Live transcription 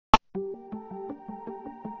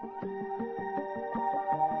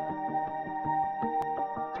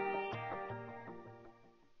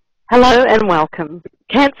Hello and welcome.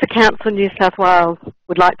 Cancer Council New South Wales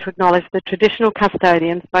would like to acknowledge the traditional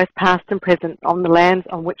custodians, both past and present, on the lands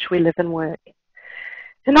on which we live and work.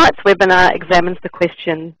 Tonight's webinar examines the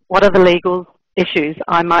question, what are the legal issues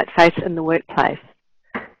I might face in the workplace?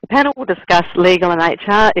 The panel will discuss legal and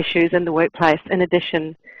HR issues in the workplace in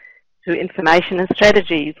addition to information and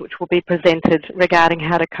strategies which will be presented regarding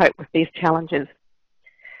how to cope with these challenges.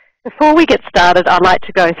 Before we get started, I'd like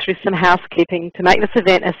to go through some housekeeping to make this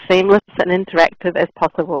event as seamless and interactive as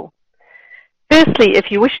possible. Firstly,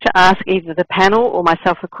 if you wish to ask either the panel or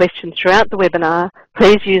myself a question throughout the webinar,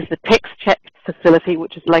 please use the text chat facility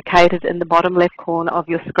which is located in the bottom left corner of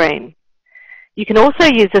your screen. You can also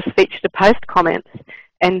use this feature to post comments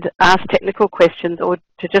and ask technical questions or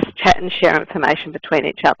to just chat and share information between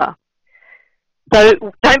each other. So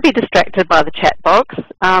don't be distracted by the chat box.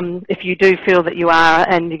 If you do feel that you are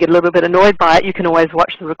and you get a little bit annoyed by it, you can always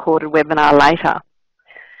watch the recorded webinar later.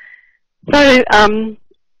 So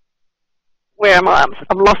where am I?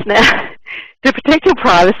 I'm lost now. To protect your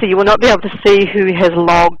privacy, you will not be able to see who has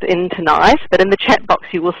logged in tonight, but in the chat box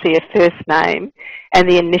you will see a first name and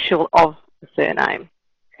the initial of the surname.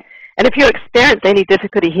 And if you experience any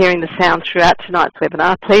difficulty hearing the sound throughout tonight's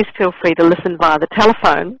webinar, please feel free to listen via the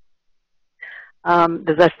telephone.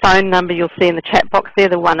 There's a phone number you'll see in the chat box there,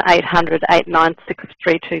 the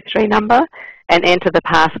 1-800-896-323 number, and enter the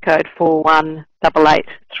passcode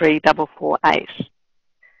 4188348.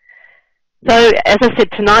 So, as I said,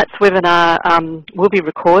 tonight's webinar will be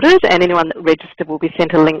recorded, and anyone that registered will be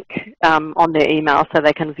sent a link on their email so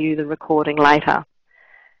they can view the recording later.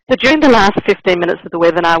 So during the last 15 minutes of the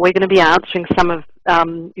webinar, we're going to be answering some of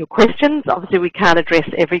your questions. Obviously, we can't address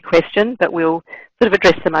every question, but we'll sort of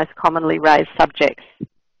address the most commonly raised subjects.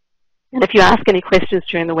 And if you ask any questions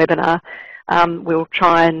during the webinar, we'll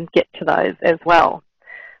try and get to those as well.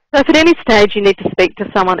 So if at any stage you need to speak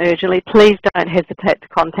to someone urgently, please don't hesitate to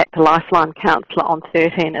contact a Lifeline counsellor on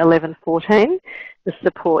 13 11 14. The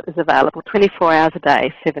support is available 24 hours a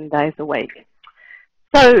day, 7 days a week.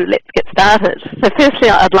 So let's get started. So firstly,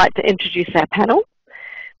 I'd like to introduce our panel.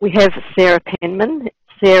 We have Sarah Penman.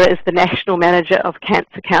 Sarah is the National Manager of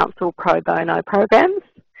Cancer Council Pro Bono Programs.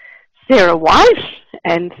 Sarah White,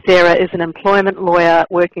 and Sarah is an employment lawyer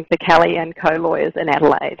working for Kelly & Co Lawyers in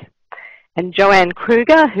Adelaide. And Joanne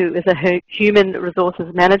Kruger, who is a Human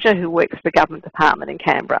Resources Manager who works for the Government Department in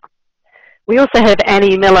Canberra. We also have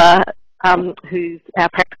Annie Miller, who's our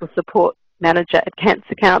Practical Support Manager at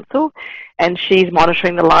Cancer Council, and she's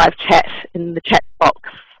monitoring the live chat in the chat box.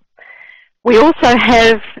 We also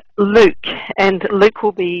have Luke, and Luke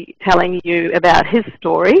will be telling you about his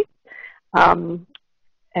story and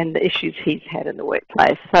the issues he's had in the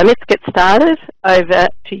workplace. So let's get started. Over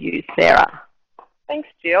to you, Sarah. Thanks,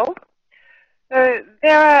 Jill. So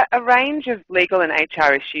there are a range of legal and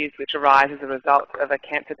HR issues which arise as a result of a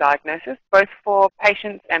cancer diagnosis, both for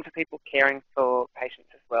patients and for people caring for patients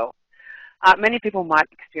as well. Many people might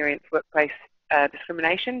experience workplace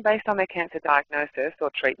discrimination based on their cancer diagnosis or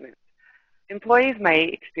treatment. Employees may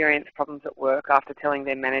experience problems at work after telling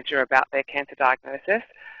their manager about their cancer diagnosis,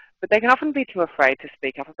 but they can often be too afraid to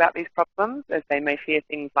speak up about these problems as they may fear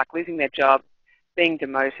things like losing their job, being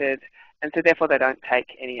demoted, and so therefore they don't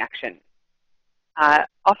take any action.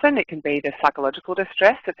 Often it can be the psychological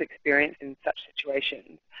distress that's experienced in such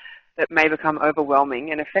situations that may become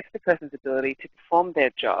overwhelming and affect the person's ability to perform their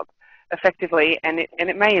job effectively, and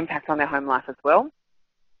it may impact on their home life as well.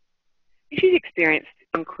 Issues experienced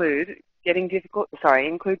include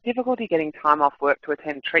difficulty getting time off work to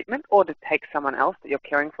attend treatment or to take someone else that you're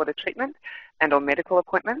caring for to treatment and or medical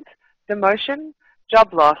appointments, demotion,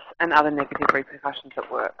 job loss, and other negative repercussions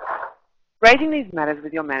at work. Raising these matters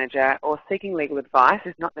with your manager or seeking legal advice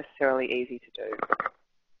is not necessarily easy to do.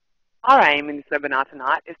 Our aim in this webinar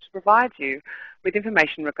tonight is to provide you with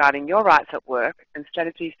information regarding your rights at work and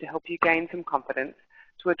strategies to help you gain some confidence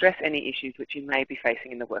to address any issues which you may be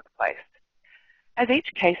facing in the workplace. As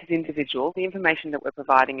each case is individual, the information that we're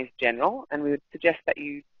providing is general, and we would suggest that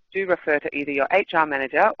you do refer to either your HR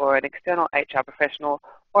manager or an external HR professional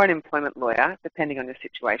or an employment lawyer, depending on your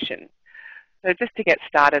situation. So just to get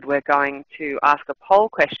started, we're going to ask a poll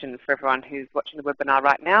question for everyone who's watching the webinar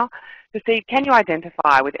right now to see, can you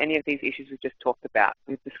identify with any of these issues we've just talked about,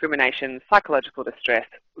 with discrimination, psychological distress,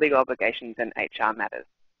 legal obligations, and HR matters?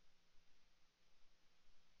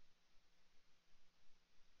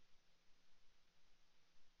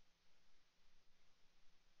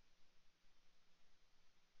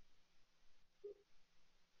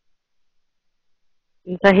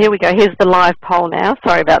 And so here we go. Here's the live poll now.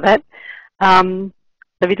 Sorry about that. So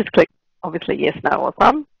if you just click, obviously, yes, no, or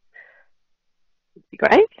some, would be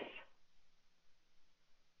great.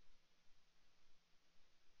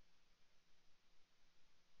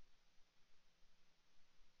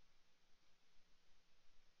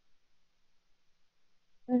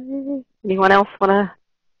 Anyone else want to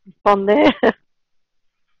respond there?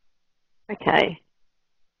 Okay.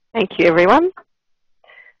 Thank you, everyone.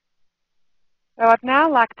 So I'd now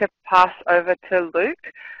like to pass over to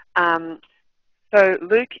Luke. So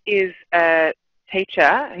Luke is a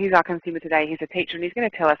teacher. He's our consumer today. He's a teacher, and he's going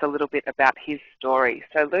to tell us a little bit about his story.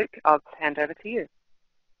 So Luke, I'll hand over to you.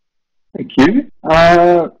 Thank you.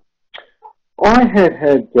 I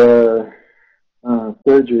had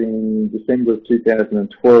surgery in December of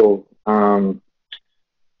 2012 for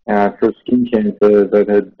a skin cancer that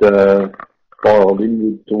had spiraled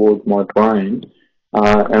inward towards my brain.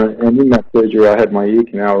 And in that surgery, I had my ear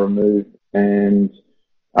canal removed, and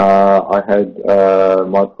I had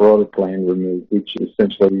my parotid gland removed, which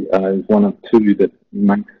essentially is one of two that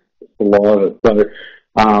makes saliva. So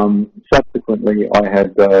subsequently, I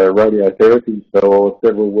had radiotherapy for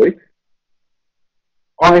several weeks.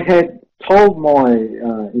 I had told my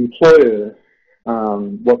employer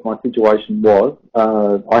what my situation was.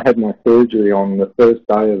 I had my surgery on the first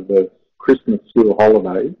day of the Christmas school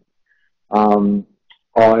holidays.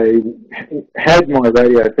 I had my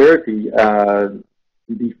radiotherapy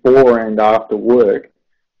before and after work,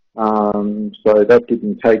 so that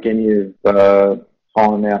didn't take any of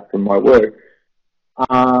time out from my work.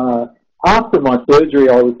 After my surgery,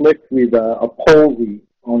 I was left with a palsy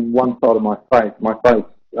on one side of my face. My face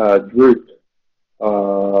drooped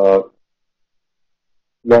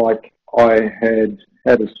like I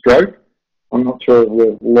had a stroke. I'm not sure if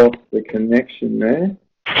we've lost the connection there.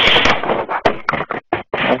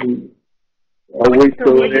 Are we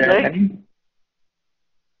still there?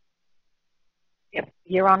 Yep,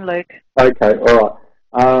 you're on, Luke. Okay, all right.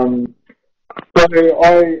 So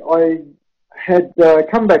I had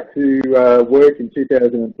come back to work in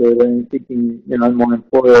 2013 thinking, my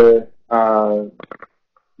employer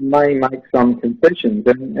may make some concessions,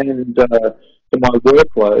 and to my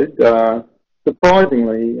workload.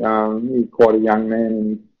 Surprisingly, he was quite a young man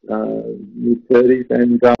in his mid-30s,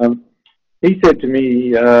 and he said to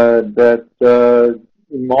me that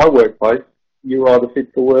in my workplace, you were either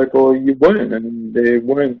fit for work or you weren't, and there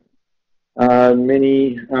weren't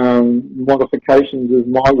many modifications of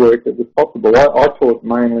my work that was possible. I taught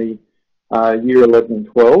mainly year 11 and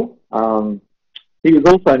 12. He was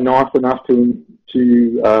also nice enough to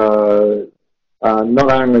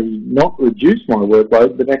not only not reduce my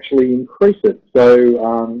workload, but actually increase it. So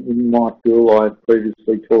in my school, I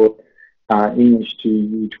previously taught English to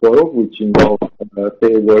year 12, which involved a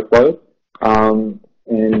fair workload,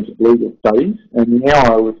 and legal studies. And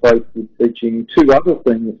now I was faced with teaching two other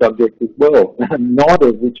senior subjects as well, neither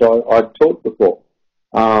of which I'd taught before.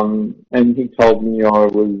 And he told me I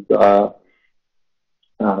was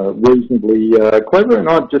reasonably clever, and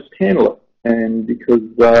I'd just handle it. And because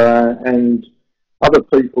and other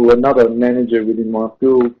people, another manager within my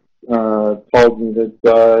school told me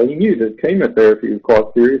that he knew that chemotherapy was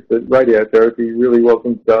quite serious, but radiotherapy really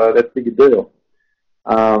wasn't that big a deal.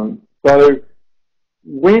 So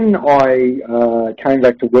when I came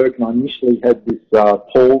back to work, and I initially had this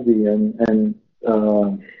palsy, and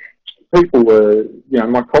people were,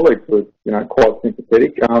 my colleagues were, quite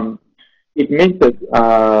sympathetic. It meant that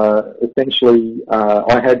essentially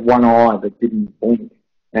I had one eye that didn't blink,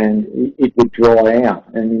 and it would dry out.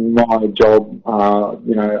 And in my job, a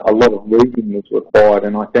lot of reading was required,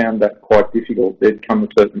 and I found that quite difficult. There'd come a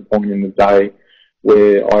certain point in the day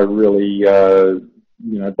where I really, by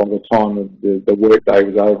the time the work day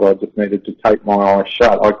was over, I just needed to tape my eyes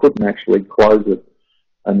shut. I couldn't actually close it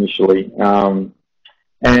initially.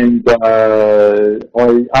 And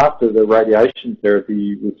after the radiation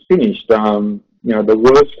therapy was finished, the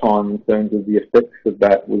worst time in terms of the effects of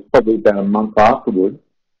that was probably about a month afterwards.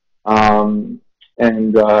 There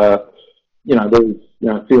was,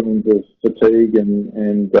 feelings of fatigue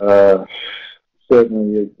and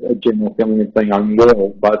certainly a general feeling of being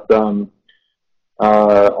unwell. But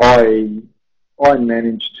I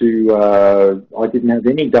managed to, I didn't have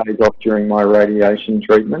any days off during my radiation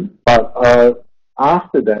treatment, but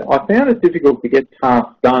after that, I found it difficult to get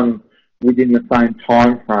tasks done within the same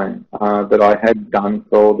time frame that I had done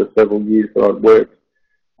for the several years that I'd worked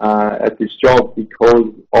at this job,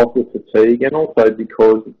 because of the fatigue, and also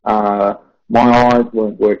because my eyes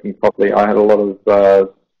weren't working properly. I had a lot of,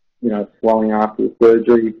 swelling after the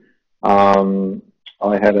surgery.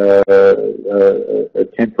 I had a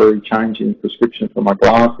temporary change in prescription for my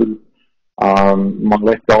glasses. My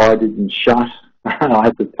left eye didn't shut. I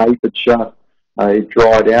had to tape it shut. It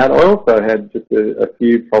dried out. I also had just a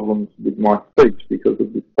few problems with my speech because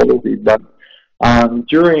of this palsy. But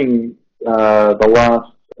during the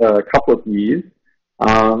last couple of years,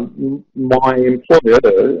 My employer,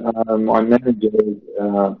 my manager,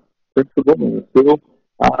 principal in the school,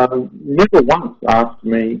 never once asked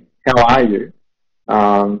me, "How are you?"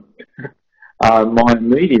 My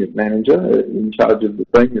immediate manager, in charge of the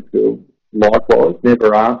senior school, likewise,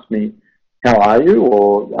 never asked me, "How are you?"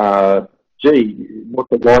 or "Gee,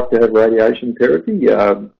 what's it like to have radiation therapy?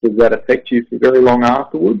 Does that affect you for very long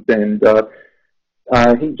afterwards?" And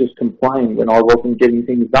he just complained when I wasn't getting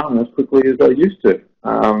things done as quickly as I used to.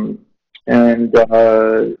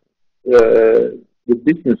 The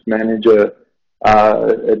business manager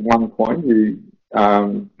at one point, who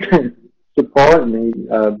surprised me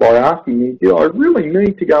by asking me, "Do I really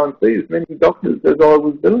need to go and see as many doctors as I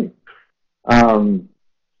was doing?"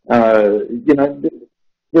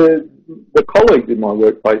 The colleagues in my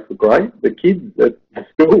workplace were great. The kids at the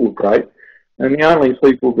school were great. And the only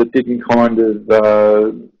people that didn't kind of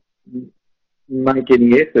make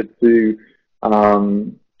any effort to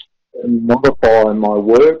modify my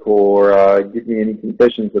work or give me any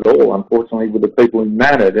concessions at all, unfortunately, were the people who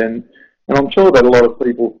mattered. And I'm sure that a lot of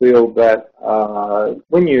people feel that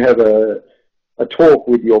when you have a talk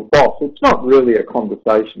with your boss, it's not really a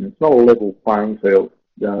conversation. It's not a level playing field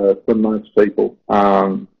for most people.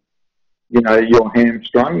 You're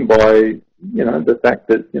hamstrung by the fact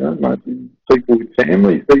that, most people with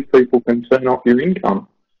families, these people can turn off your income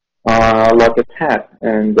like a tap.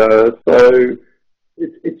 And so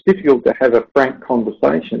it's difficult to have a frank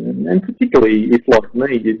conversation. And particularly if, like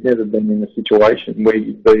me, you've never been in a situation where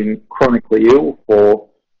you've been chronically ill for,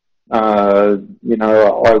 I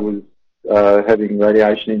was having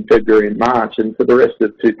radiation in February and March, and for the rest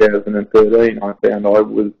of 2013, I found I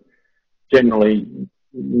was generally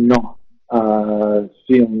not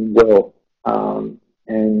feeling well. As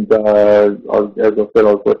I said,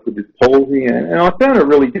 I was left with this palsy, and I found it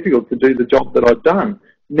really difficult to do the job that I'd done.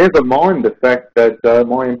 Never mind the fact that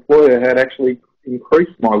my employer had actually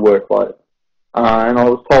increased my workload. And I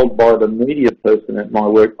was told by the media person at my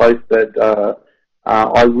workplace that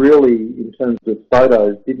I really, in terms of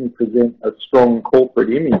photos, didn't present a strong corporate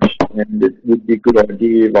image, and it would be a good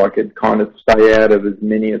idea if I could kind of stay out of as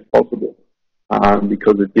many as possible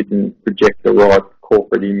because it didn't project the right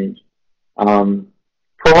corporate image.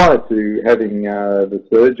 Prior to having the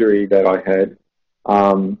surgery that I had,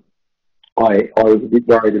 I was a bit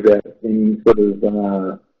worried about any sort of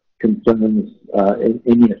concerns,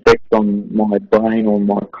 any effects on my brain or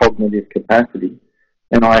my cognitive capacity.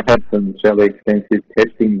 And I had some fairly extensive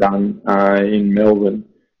testing done in Melbourne,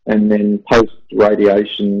 and then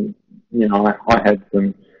post-radiation, I had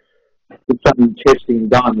some testing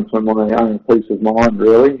done for my own peace of mind,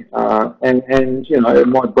 really.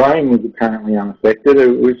 My brain was apparently unaffected.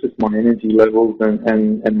 It was just my energy levels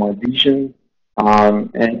and my vision,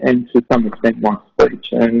 and to some extent my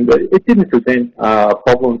speech. And it didn't present a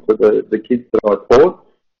problem for the kids that I taught.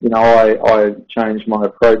 I changed my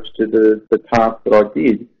approach to the task that I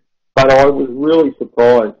did. But I was really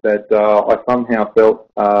surprised that I somehow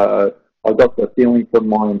felt I got the feeling from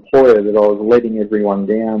my employer that I was letting everyone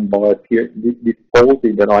down by this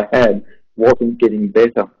palsy that I had wasn't getting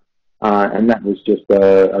better. And that was just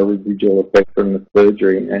a residual effect from the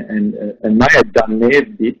surgery. And they had done their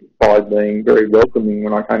bit by being very welcoming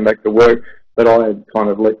when I came back to work, but I had kind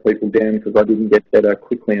of let people down because I didn't get better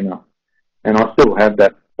quickly enough. And I still have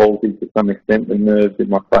that palsy to some extent. The nerves in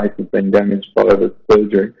my face have been damaged by the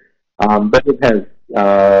surgery. But it has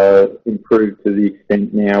improved to the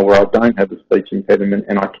extent now where I don't have a speech impediment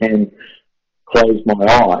and I can close my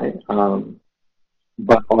eye.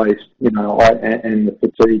 But and the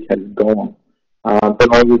fatigue has gone. But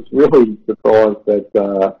I was really surprised that,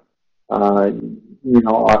 I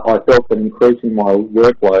felt that increasing my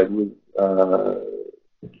workload was,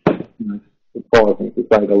 surprising to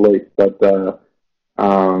say the least. But,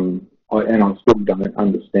 I still don't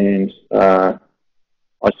understand, I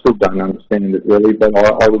still don't understand it really, but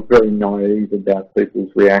I was very naive about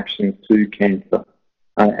people's reactions to cancer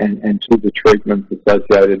and to the treatments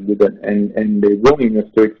associated with it, and their willingness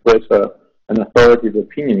to express an authoritative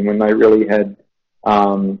opinion when they really had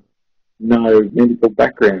no medical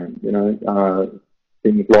background.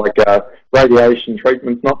 Things like radiation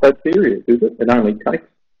treatment's not that serious, is it? It only takes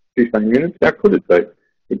 15 minutes. How could it be?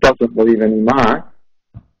 It doesn't leave any mark.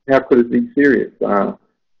 How could it be serious? And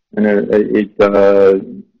an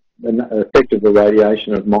effect of the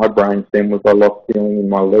radiation of my brainstem was I lost feeling in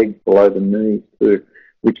my legs below the knees too,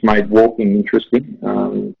 which made walking interesting.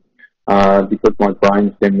 Because my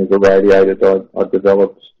brainstem was irradiated, I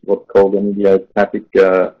developed what's called an idiopathic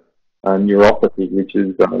neuropathy, which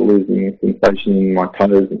is losing sensation in my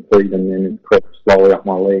toes and feet, and then it crept slowly up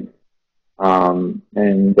my legs.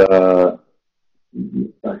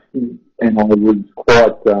 and I was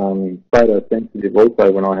quite photosensitive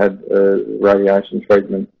also when I had radiation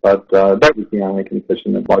treatment, but that was the only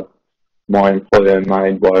concession that my employer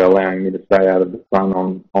made by allowing me to stay out of the sun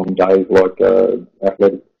on days like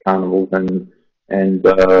athletic carnivals and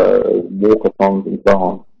walkathons and so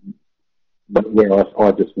on, but where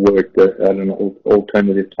I just worked at an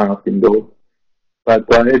alternative task indoors. But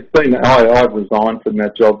it's been, I've resigned from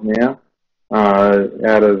that job now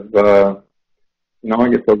out of, I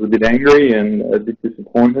guess I was a bit angry and a bit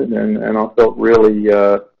disappointed, and I felt really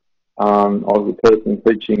I was a person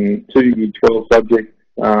teaching 2 Year 12 subjects,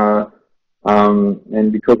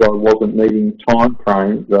 and because I wasn't meeting time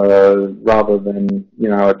frames, rather than,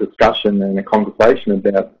 a discussion and a conversation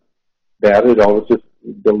about it, I was just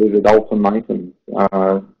delivered ultimatums,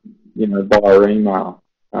 via email.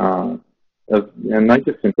 And they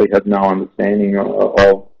just simply had no understanding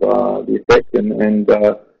of the effect, and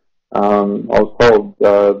I was told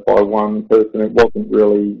by one person it wasn't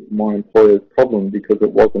really my employer's problem because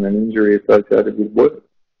it wasn't an injury associated with work.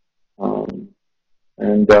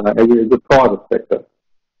 And it was a private sector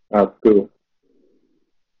school.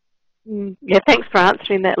 Yeah, thanks for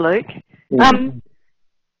answering that, Luke. Mm-hmm.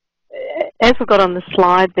 As we got on the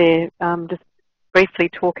slide there, just briefly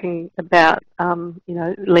talking about,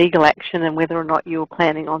 legal action and whether or not you were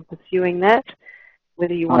planning on pursuing that,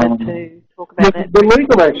 whether you wanted to talk about that. The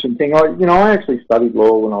legal action thing, I actually studied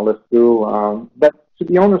law when I left school, but to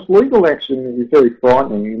be honest, legal action is very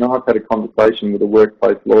frightening. I've had a conversation with a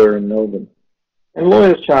workplace lawyer in Melbourne, and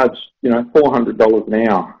lawyers charge, $400 an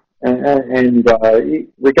hour, and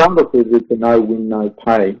regardless of it's a no-win,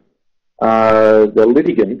 no-pay, the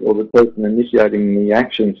litigant or the person initiating the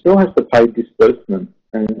action still has to pay disbursement,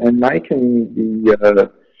 and they can be,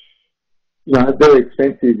 very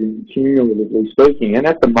expensive cumulatively speaking. And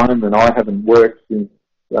at the moment, I haven't worked since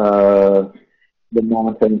the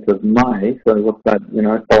 19th of May, so what's that,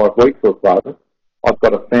 5 weeks or so. I've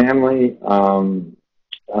got a family.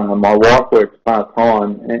 My wife works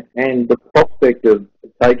part-time, and the prospect of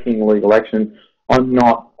taking legal action, I'm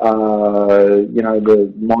not,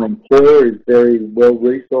 my employer is very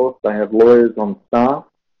well-resourced. They have lawyers on staff.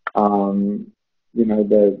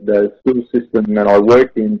 The school system that I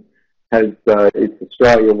work in has, it's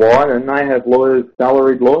Australia-wide, and they have lawyers,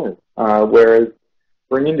 salaried lawyers. Whereas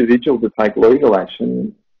for an individual to take legal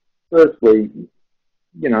action, firstly,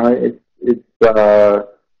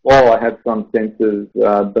 while I have some sense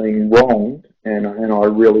of being wronged, and I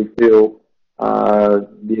really feel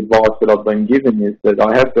the advice that I've been given is that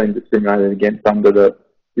I have been discriminated against under the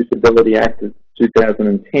Disability Act of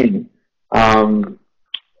 2010.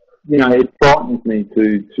 It frightens me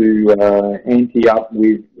to ante up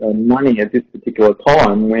with money at this particular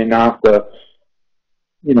time when after,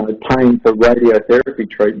 paying for radiotherapy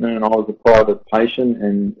treatment, and I was a private patient,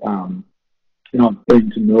 and, I've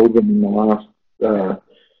been to Melbourne in the last,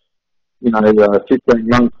 15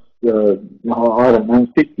 months, I don't know,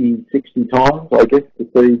 50, 60 times, I guess, to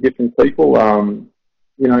see different people.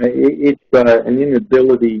 It's an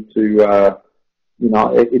inability to,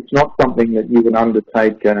 it's not something that you would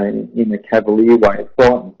undertake in a cavalier way. It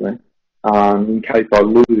frightens me in case I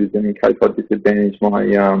lose and in case I disadvantage my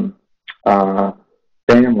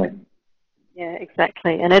family. Yeah,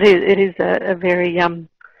 exactly. And it is a very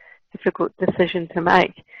difficult decision to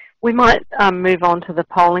make. We might move on to the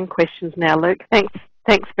polling questions now, Luke. Thanks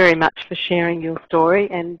very much for sharing your story,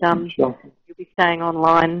 and Sure. You'll be staying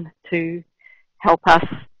online to help us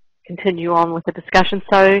continue on with the discussion.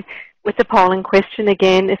 So with the polling question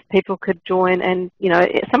again, if people could join, and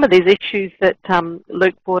some of these issues that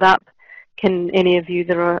Luke brought up, can any of you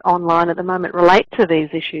that are online at the moment relate to these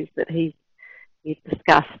issues that he's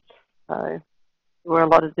discussed? So there were a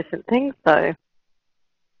lot of different things, so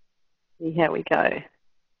see how we go.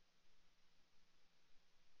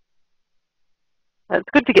 So it's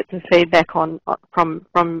good to get some feedback from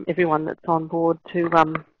everyone that's on board to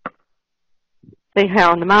see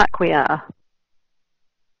how on the mark we are.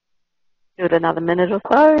 Do it another minute or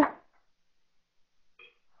so.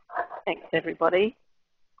 Thanks, everybody.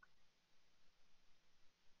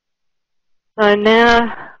 So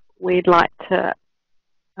now we'd like to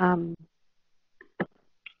move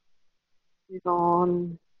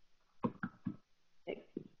on. Next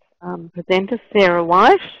presenter, Sarah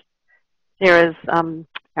White. Sarah's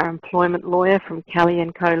our employment lawyer from Kelly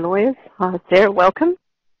 & Co Lawyers. Hi, Sarah. Welcome.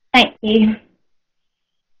 Thank you.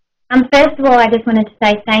 First of all, I just wanted to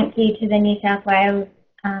say thank you to the New South Wales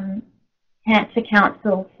Cancer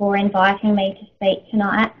Council for inviting me to speak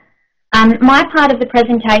tonight. My part of the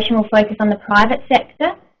presentation will focus on the private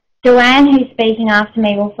sector. Joanne, who's speaking after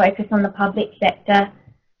me, will focus on the public sector.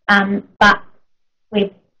 But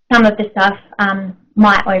with some of the stuff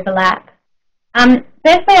might overlap.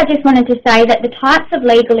 Firstly, I just wanted to say that the types of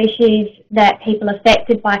legal issues that people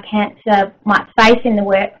affected by cancer might face in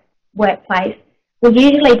the workplace will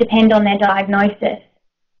usually depend on their diagnosis.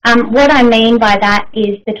 What I mean by that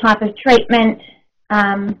is the type of treatment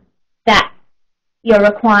that you're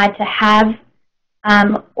required to have,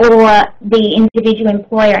 or the individual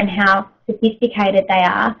employer and how sophisticated they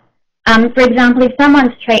are. For example, if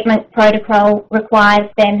someone's treatment protocol requires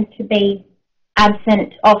them to be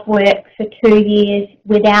absent off work for 2 years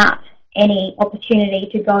without any opportunity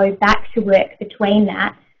to go back to work between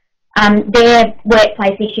that, their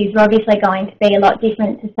workplace issues are obviously going to be a lot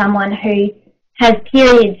different to someone who has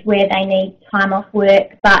periods where they need time off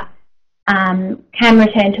work but can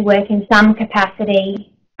return to work in some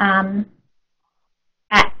capacity at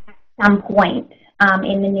some point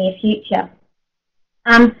in the near future.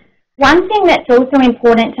 One thing that's also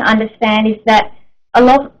important to understand is that a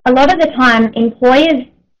lot of the time employers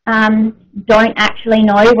don't actually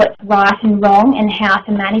know what's right and wrong and how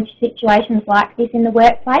to manage situations like this in the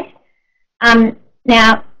workplace.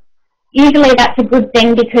 Now, usually that's a good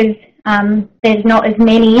thing because there's not as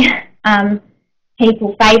many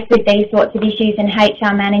people faced with these sorts of issues, and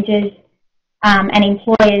HR managers and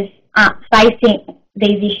employers aren't facing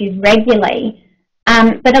these issues regularly.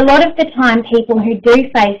 But a lot of the time people who do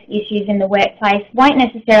face issues in the workplace won't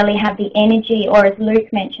necessarily have the energy, or as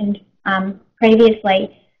Luke mentioned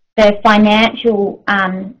previously, the financial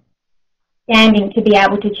standing to be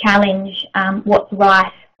able to challenge what's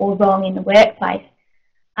right or wrong in the workplace.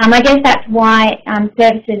 I guess that's why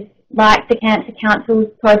services like the Cancer Council's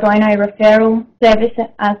pro bono referral service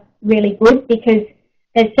are really good, because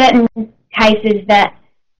there's certain cases that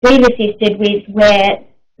we've assisted with where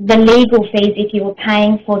the legal fees, if you were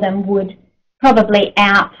paying for them, would probably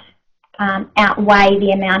outweigh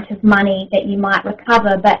the amount of money that you might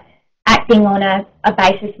recover, but acting on a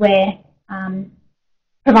basis where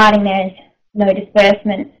providing there's no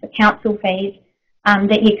disbursements for council fees,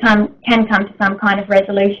 that you can come to some kind of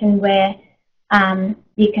resolution where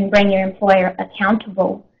you can bring your employer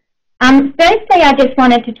accountable. Firstly, I just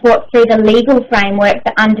wanted to talk through the legal framework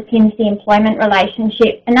that underpins the employment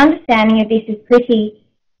relationship. An understanding of this is pretty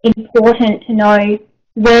important to know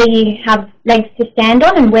where you have legs to stand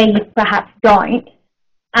on and where you perhaps don't.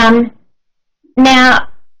 Now,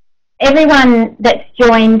 everyone that's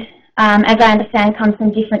joined, as I understand, comes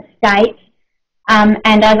from different states. And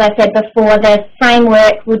as I said before, the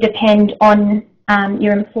framework will depend on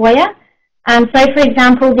your employer. So, for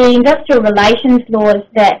example, the industrial relations laws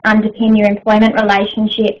that underpin your employment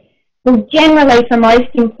relationship will generally, for most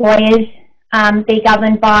employers, be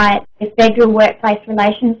governed by the federal workplace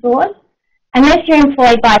relations laws. Unless you're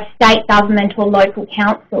employed by a state government or local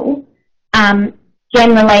council,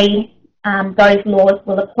 generally those laws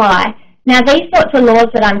will apply. Now, these sorts of laws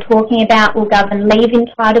that I'm talking about will govern leave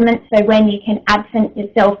entitlement, so when you can absent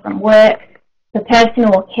yourself from work, for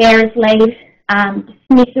personal or carers leave,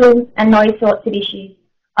 dismissals and those sorts of issues.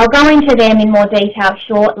 I'll go into them in more detail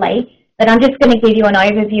shortly, but I'm just going to give you an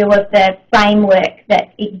overview of the framework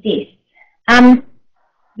that exists.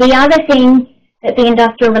 The other thing that the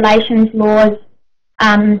industrial relations laws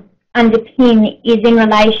underpin is in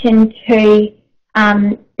relation to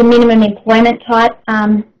the minimum employment type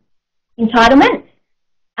entitlements.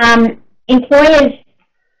 Employers,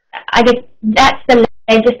 I guess that's the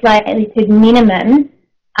legislated minimum,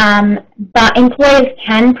 but employers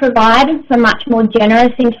can provide for much more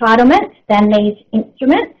generous entitlements than these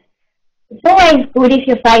instruments. It's always good if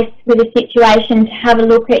you're faced with a situation to have a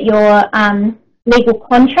look at your legal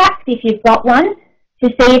contract, if you've got one, to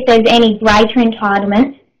see if there's any greater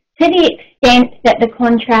entitlements. To the extent that the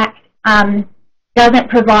contract doesn't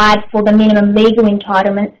provide for the minimum legal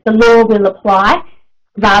entitlements, the law will apply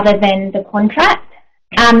rather than the contract.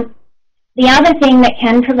 The other thing that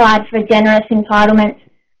can provide for generous entitlements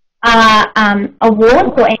are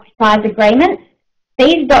awards or enterprise agreements.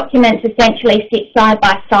 These documents essentially sit side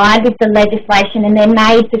by side with the legislation, and they're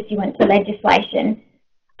made pursuant to legislation.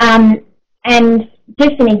 And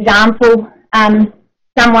just an example,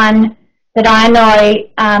 someone that I know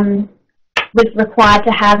was required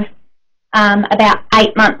to have about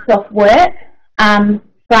 8 months off work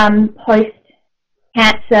from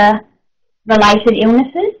post-cancer related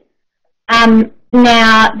illnesses.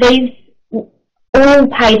 Now, these all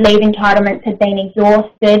paid leave entitlements had been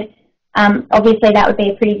exhausted. Obviously, that would be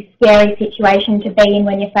a pretty scary situation to be in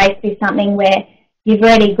when you're faced with something where you've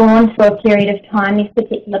already gone for a period of time. This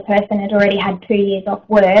particular person had already had 2 years off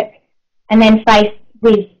work, and then faced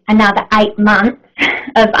with another 8 months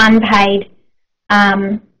of unpaid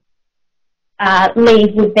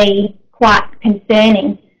leave would be quite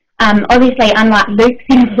concerning. Obviously, unlike Luke's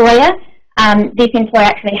employer, this employer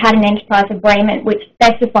actually had an enterprise agreement which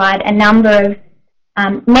specified a number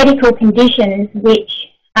of medical conditions which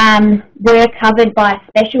were covered by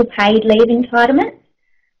special paid leave entitlements.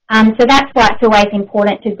 So that's why it's always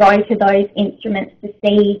important to go to those instruments to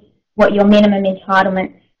see what your minimum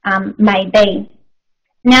entitlements may be.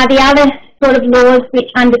 Now, the other sort of laws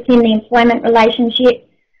which underpin the employment relationship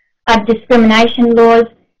are discrimination laws.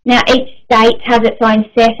 Now, each state has its own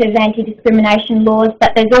set of anti-discrimination laws,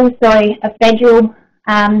 but there's also a federal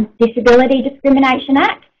Disability Discrimination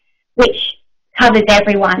Act, which covers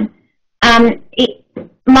everyone. It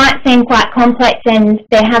might seem quite complex, and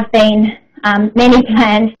there have been many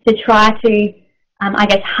plans to try to, I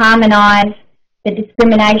guess, harmonise the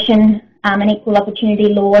discrimination and equal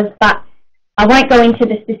opportunity laws, but I won't go into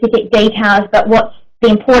the specific details, but what's the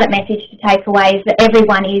important message to take away is that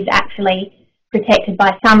everyone is actually protected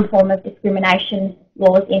by some form of discrimination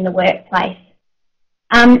laws in the workplace.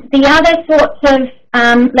 The other sorts of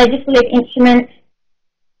legislative instruments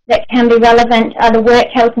that can be relevant are the work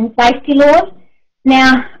health and safety laws.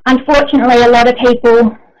 Now, unfortunately, a lot of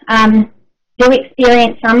people do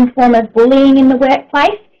experience some form of bullying in the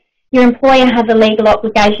workplace. Your employer has a legal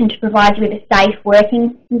obligation to provide you with a safe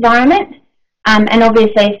working environment, and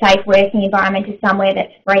obviously a safe working environment is somewhere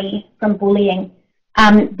that's free from bullying.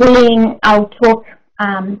 Bullying, I'll talk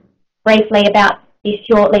briefly about this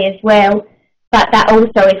shortly as well, but that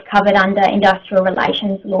also is covered under industrial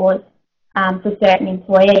relations laws for certain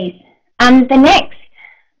employees. The next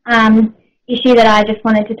issue that I just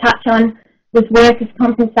wanted to touch on was workers'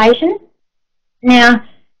 compensation. Now,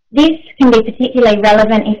 this can be particularly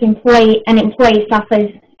relevant if an employee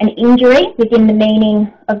suffers an injury within the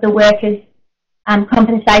meaning of the workers'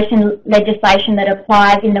 compensation legislation that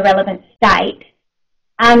applies in the relevant state.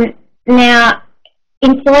 Now,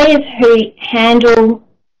 employers who handle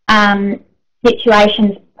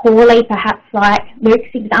situations poorly, perhaps like Luke's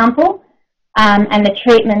example, and the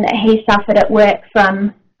treatment that he suffered at work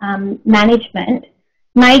from management,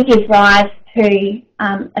 may give rise to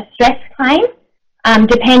a stress claim,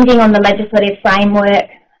 depending on the legislative framework.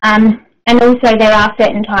 And also there are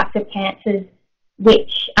certain types of cancers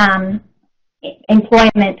which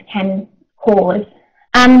employment can cause.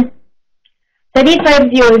 So this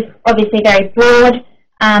overview is obviously very broad,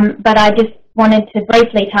 but I just wanted to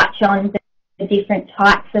briefly touch on the different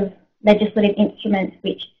types of legislative instruments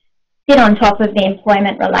which sit on top of the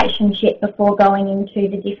employment relationship before going into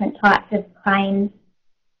the different types of claims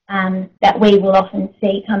that we will often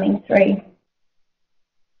see coming through.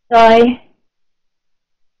 So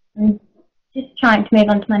I'm just trying to move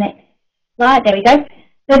on to my next slide. There we go.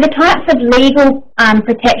 So the types of legal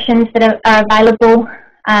protections that are available,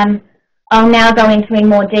 I'll now go into in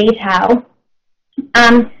more detail.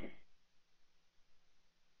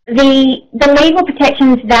 The legal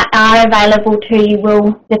protections that are available to you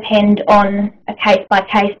will depend on a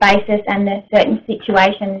case-by-case basis and the certain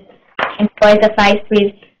situations employers are faced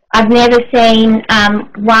with. I've never seen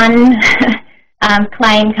one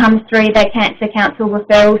claim come through the Cancer Council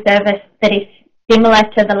referral service that is similar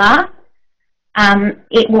to the last.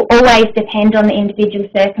 It will always depend on the individual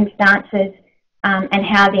circumstances and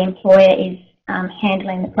how the employer is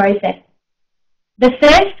handling the process. The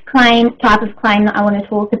first type of claim that I want to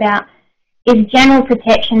talk about is general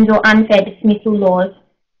protections or unfair dismissal laws.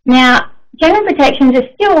 Now, general protections are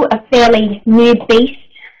still a fairly new beast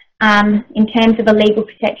in terms of a legal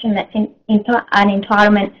protection that's an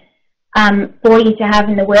entitlement for you to have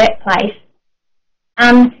in the workplace.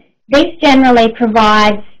 This generally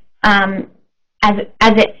provides, as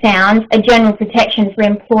it sounds, a general protection for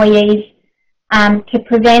employees to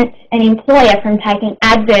prevent an employer from taking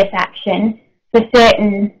adverse action for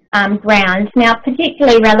certain grounds. Now,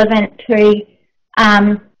 particularly relevant to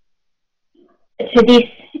this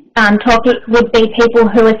topic would be people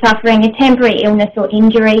who are suffering a temporary illness or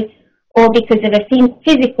injury, or because of a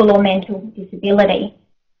physical or mental disability.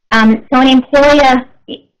 So an employer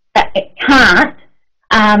can't,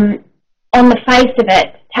 on the face of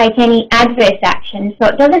it, take any adverse action. So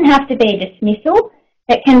it doesn't have to be a dismissal.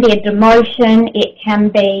 It can be a demotion. It can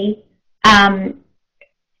be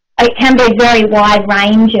a very wide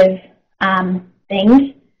range of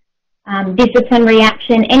things, disciplinary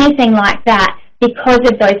action, anything like that, because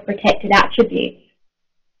of those protected attributes.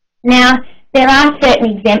 Now, there are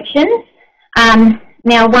certain exemptions.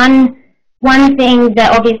 Now, one thing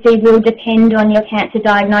that obviously will depend on your cancer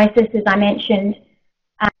diagnosis, as I mentioned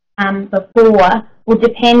before, will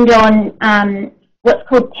depend on what's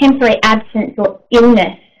called temporary absence or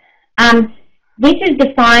illness. This is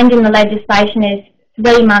defined in the legislation as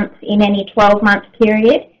 3 months in any 12-month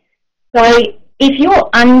period. So if you're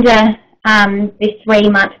under this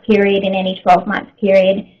 3-month period in any 12-month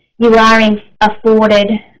period, you are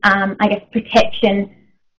afforded, I guess, protection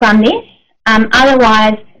from this.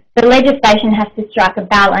 Otherwise, the legislation has to strike a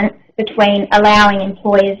balance between allowing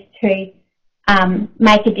employers to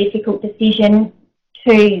make a difficult decision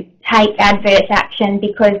to take adverse action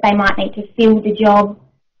because they might need to fill the job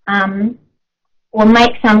or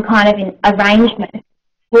make some kind of an arrangement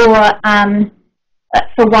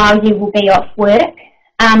for while you will be off work.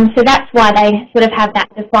 So that's why they sort of have that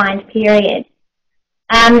defined period.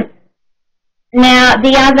 Now,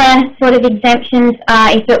 the other sort of exemptions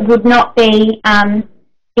are if it would not be,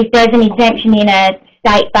 if there's an exemption in a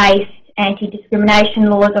state-based anti-discrimination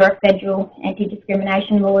laws or a federal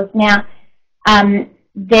anti-discrimination laws. Now,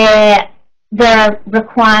 there are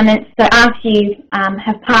requirements, so after you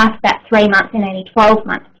have passed that 3 months in any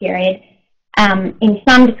 12-month period, in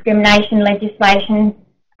some discrimination legislation,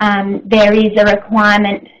 there is a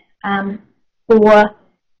requirement for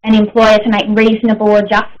an employer to make reasonable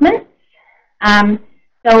adjustments.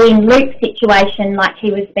 So in Luke's situation, like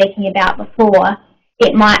he was speaking about before,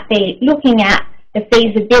 it might be looking at the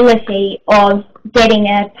feasibility of getting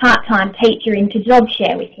a part-time teacher into job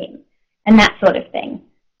share with him and that sort of thing.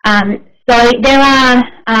 So there are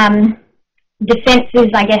defences,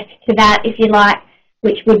 I guess, to that, if you like,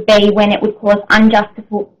 which would be when it would cause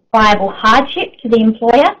unjustifiable hardship to the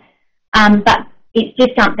employer, but it's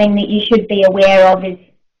just something that you should be aware of. Is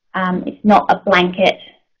it's not a blanket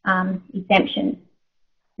exemption.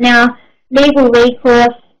 Now, legal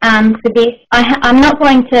recourse for this, I'm not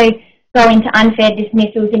going to go into unfair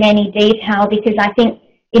dismissals in any detail because I think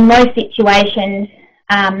in most situations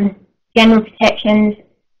general protections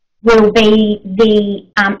will be the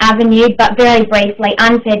avenue, but very briefly,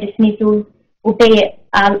 unfair dismissals will be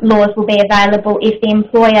laws will be available if the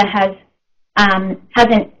employer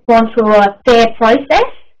hasn't gone through a fair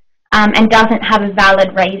process and doesn't have a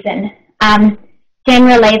valid reason.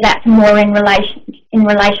 Generally, that's more in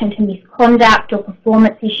relation to misconduct or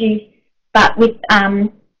performance issues, but with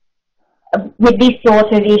this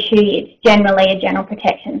sort of issue, it's generally a general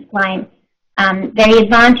protections claim. The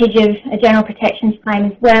advantage of a general protections claim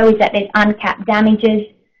as well is that there's uncapped damages,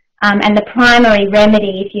 and the primary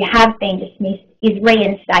remedy, if you have been dismissed, is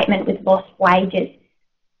reinstatement with lost wages,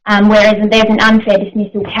 whereas there's an unfair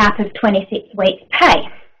dismissal cap of 26 weeks' pay.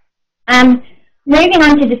 Moving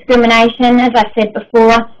on to discrimination, as I said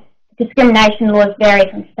before, discrimination laws vary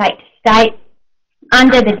from state to state.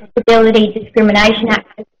 Under the Disability Discrimination Act,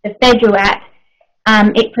 the Federal Act,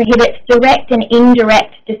 it prohibits direct and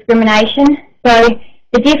indirect discrimination. So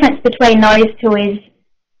the difference between those two is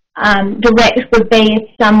direct would be if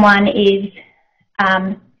someone is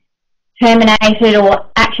terminated or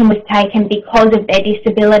action was taken because of their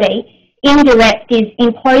disability. Indirect is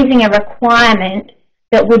imposing a requirement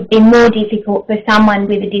that would be more difficult for someone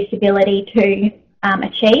with a disability to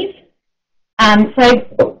achieve.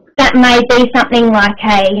 So that may be something like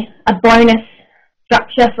a bonus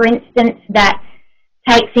structure, for instance, that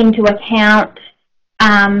takes into account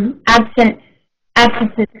absences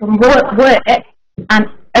from work,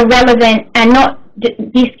 irrelevant, and not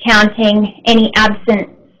discounting any absence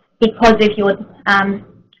because of your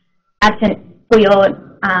absence for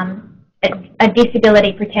your a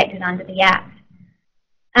disability protected under the Act.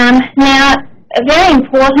 Now, very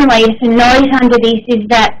importantly to note under this is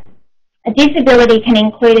that a disability can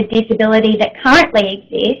include a disability that currently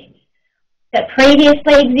exists, that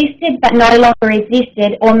previously existed but no longer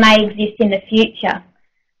existed or may exist in the future.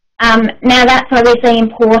 Now that's obviously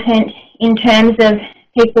important in terms of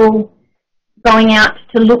people going out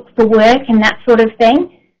to look for work and that sort of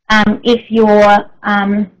thing. If you're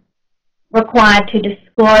required to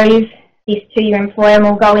disclose this to your employer, and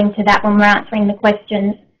we'll go into that when we're answering the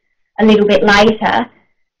questions a little bit later.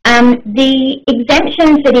 The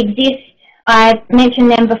exemptions that exist, I've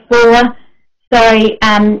mentioned them before. So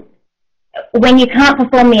when you can't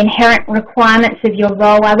perform the inherent requirements of your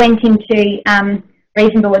role, I went into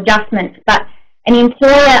reasonable adjustments, but an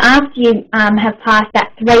employer, after you have passed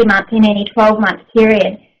that 3 months in any 12-month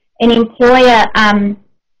period, an employer,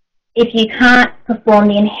 if you can't perform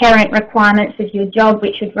the inherent requirements of your job,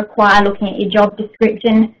 which would require looking at your job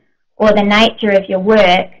description or the nature of your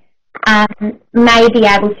work, may be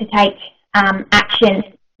able to take action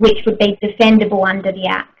which would be defendable under the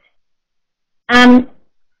Act.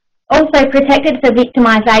 Also protected for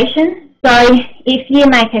victimisation. So if you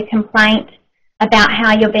make a complaint about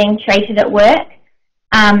how you're being treated at work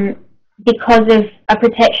because of a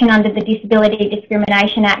protection under the Disability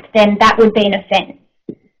Discrimination Act, then that would be an offence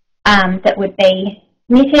that would be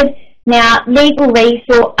committed. Now, legal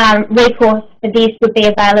recourse for this would be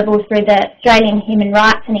available through the Australian Human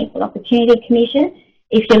Rights and Equal Opportunity Commission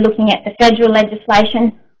if you're looking at the federal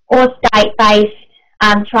legislation, or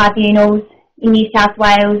state-based tribunals. In New South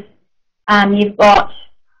Wales, you've got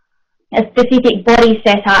a specific body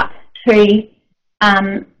set up to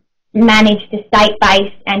manage the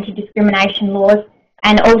state-based anti-discrimination laws,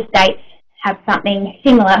 and all states have something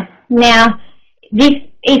similar. Now,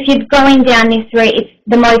 if you're going down this route, it's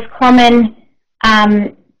the most common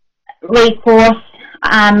recourse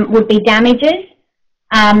would be damages,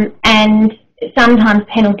 and sometimes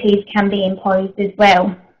penalties can be imposed as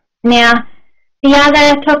well. Now, the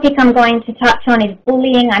other topic I'm going to touch on is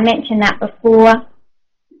bullying. I mentioned that before.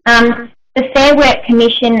 The Fair Work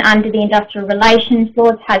Commission under the Industrial Relations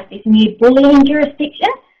Laws has this new bullying jurisdiction.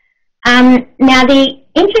 Now, the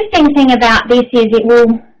interesting thing about this is it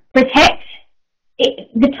will protect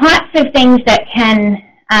the types of things that can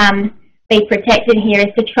be protected here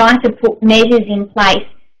is to try to put measures in place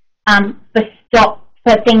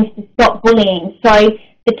for things to stop bullying. So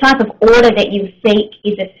the type of order that you seek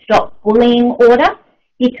is a stop bullying order.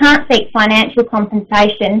 You can't seek financial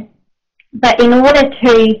compensation, but in order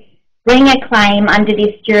to bring a claim under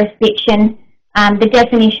this jurisdiction, the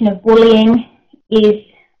definition of bullying is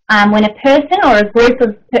when a person or a group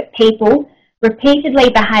of people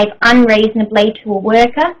repeatedly behave unreasonably to a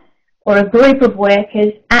worker or a group of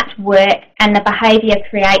workers at work, and the behaviour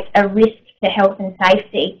creates a risk to health and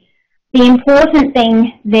safety. The important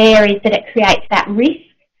thing there is that it creates that risk.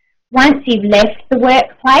 Once you've left the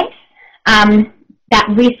workplace, that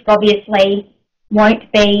risk obviously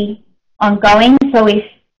won't be ongoing. So if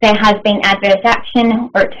there has been adverse action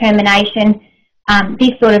or a termination,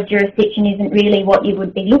 this sort of jurisdiction isn't really what you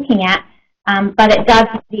would be looking at, but it does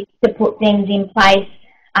exist to put things in place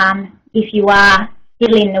if you are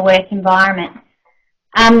still in the work environment.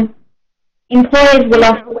 Employers will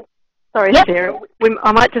offer... Sorry, yep. Sarah,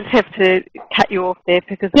 I might just have to cut you off there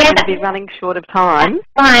because we're going to be running short of time.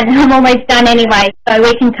 Fine, I'm almost done anyway, so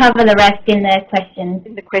we can cover the rest in the questions.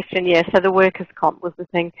 In the question, yeah, so the workers' comp was the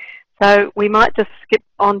thing. So we might just skip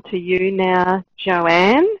on to you now,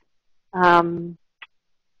 Joanne.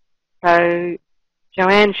 So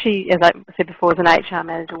Joanne, she, as I said before, is an HR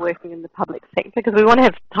manager working in the public sector, because we want to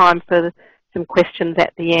have time for some questions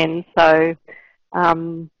at the end. So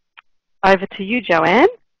over to you, Joanne.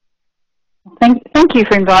 Thank you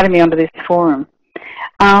for inviting me onto this forum.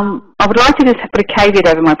 I would like to just put a caveat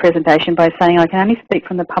over my presentation by saying I can only speak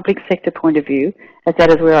from the public sector point of view, as that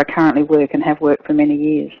is where I currently work and have worked for many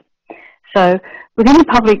years. So within the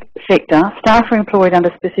public sector, staff are employed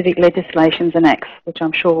under specific legislations and acts, which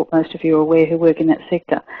I'm sure most of you are aware who work in that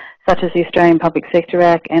sector, such as the Australian Public Sector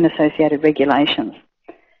Act and associated regulations,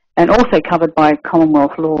 and also covered by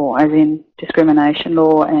Commonwealth law, as in discrimination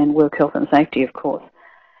law and work health and safety, of course.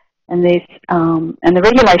 And the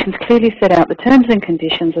regulations clearly set out the terms and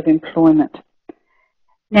conditions of employment.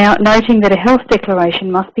 Now, noting that a health declaration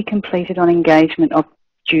must be completed on engagement of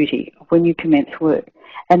duty when you commence work,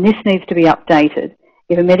 and this needs to be updated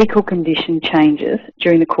if a medical condition changes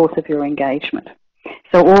during the course of your engagement.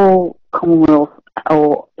 So all Commonwealth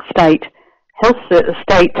or state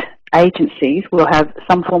agencies will have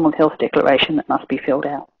some form of health declaration that must be filled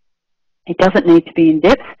out. It doesn't need to be in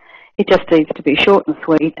depth. It just needs to be short and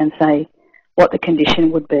sweet and say what the condition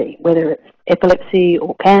would be, whether it's epilepsy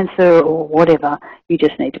or cancer or whatever. You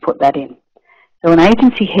just need to put that in. So an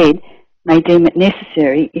agency head may deem it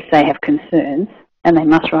necessary, if they have concerns, and they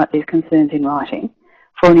must write these concerns in writing,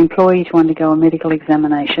 for an employee to undergo a medical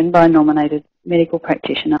examination by a nominated medical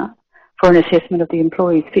practitioner for an assessment of the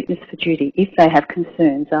employee's fitness for duty if they have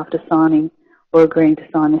concerns after signing or agreeing to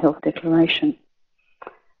sign the health declaration.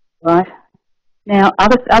 Right? Now,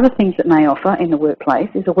 other things that may offer in the workplace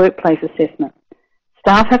is a workplace assessment.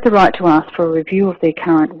 Staff have the right to ask for a review of their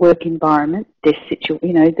current work environment, the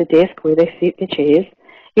desk where they sit, the chairs,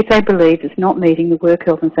 if they believe it's not meeting the work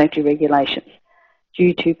health and safety regulations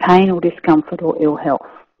due to pain or discomfort or ill health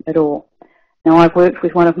at all. Now, I've worked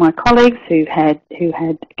with one of my colleagues who had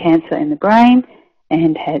cancer in the brain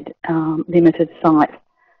and had limited sight.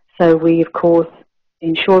 So we, of course,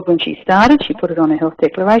 ensured when she started, she put it on a health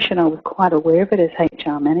declaration. I was quite aware of it as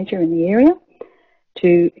HR manager in the area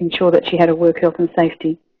to ensure that she had a work health and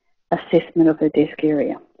safety assessment of her desk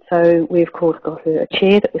area. So we, of course, got her a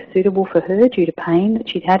chair that was suitable for her due to pain that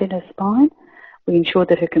she'd had in her spine. We ensured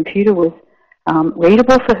that her computer was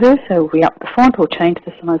readable for her, so we upped the font or changed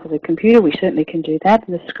the size of the computer. We certainly can do that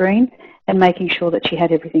in the screen, and making sure that she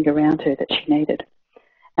had everything around her that she needed.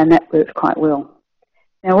 And that worked quite well.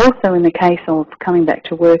 Now, also in the case of coming back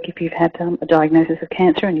to work, if you've had a diagnosis of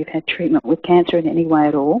cancer and you've had treatment with cancer in any way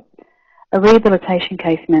at all, A rehabilitation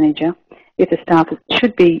case manager, if the staff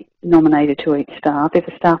should be nominated to each staff if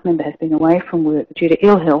a staff member has been away from work due to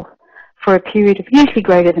ill health for a period of usually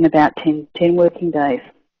greater than about 10 working days.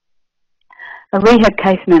 A rehab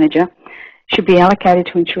case manager should be allocated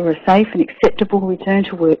to ensure a safe and acceptable return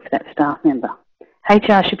to work for that staff member.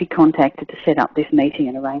 HR should be contacted to set up this meeting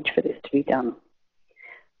and arrange for this to be done.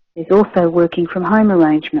 There's also working from home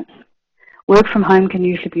arrangements. Work from home can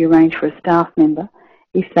usually be arranged for a staff member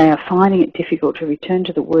if they are finding it difficult to return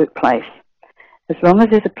to the workplace. As long as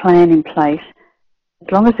there's a plan in place,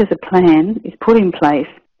 as long as there's a plan is put in place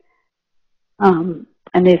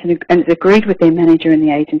and it's agreed with their manager and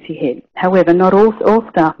the agency head. However, not all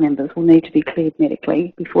staff members will need to be cleared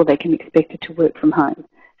medically before they can be expected to work from home.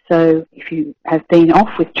 So if you have been off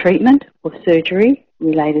with treatment or surgery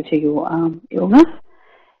related to your illness,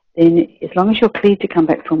 then as long as you're cleared to come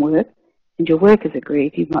back from work and your work is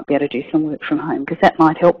agreed, you might be able to do some work from home, because that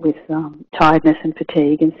might help with tiredness and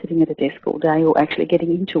fatigue and sitting at a desk all day, or actually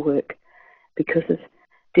getting into work because of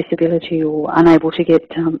disability, or unable to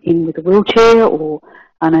get in with a wheelchair, or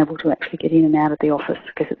unable to actually get in and out of the office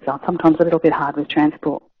because it's sometimes a little bit hard with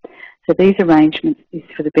transport. So these arrangements is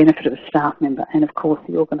for the benefit of the staff member and, of course,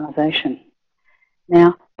 the organisation.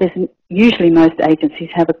 Now, usually most agencies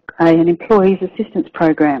have an employees assistance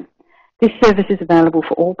program. This service is available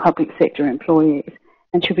for all public sector employees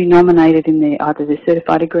and should be nominated in either their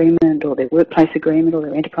certified agreement or their workplace agreement or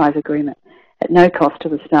their enterprise agreement at no cost to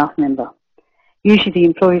the staff member. Usually the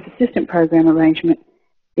employees assistance program arrangement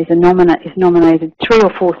is nominated 3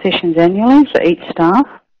 or 4 sessions annually for each staff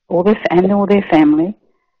or their family,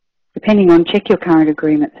 depending on, check your current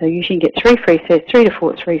agreement. So you usually get 3 to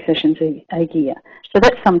 4 sessions a year. So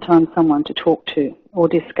that's sometimes someone to talk to or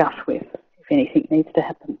discuss with if anything needs to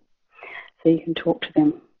happen. So you can talk to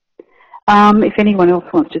them. If anyone else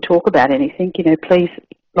wants to talk about anything, please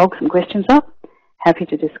log some questions up. Happy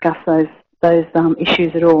to discuss those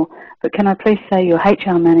issues at all. But can I please say your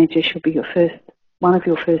HR manager should be one of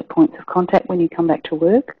your first points of contact when you come back to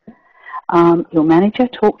work. Your manager,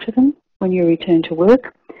 talk to them when you return to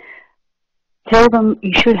work. Tell them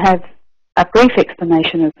you should have a brief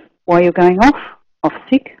explanation of why you're going off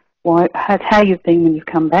sick, how you've been when you've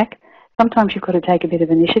come back. Sometimes you've got to take a bit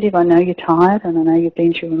of initiative. I know you're tired and I know you've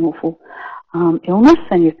been through an awful illness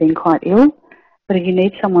and you've been quite ill, but if you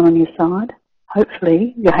need someone on your side,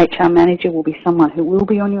 hopefully your HR manager will be someone who will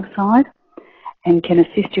be on your side and can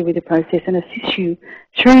assist you with the process and assist you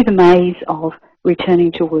through the maze of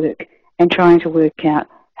returning to work and trying to work out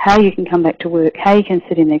how you can come back to work, how you can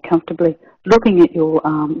sit in there comfortably, looking at your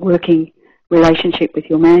working relationship with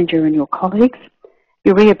your manager and your colleagues.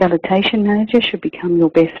 Your rehabilitation manager should become your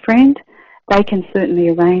best friend. They can certainly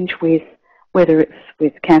arrange with, whether it's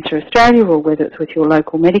with Cancer Australia or whether it's with your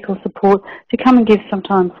local medical support, to come and give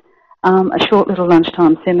sometimes a short little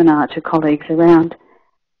lunchtime seminar to colleagues around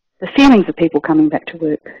the feelings of people coming back to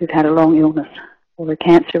work who've had a long illness or a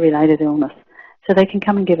cancer-related illness. So they can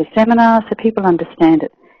come and give a seminar so people understand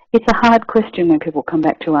it. It's a hard question when people come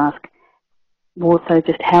back to ask more so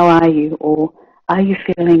just how are you, or are you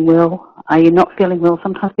feeling well? Are you not feeling well?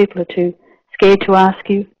 Sometimes people are too scared to ask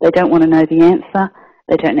you. They don't want to know the answer.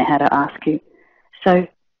 They don't know how to ask you. So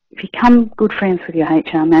if you become good friends with your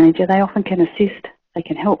HR manager, they often can assist. They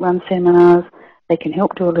can help run seminars. They can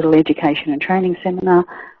help do a little education and training seminar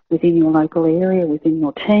within your local area, within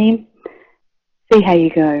your team. See how you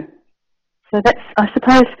go. So I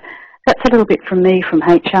suppose that's a little bit from me from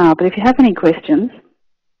HR, but if you have any questions,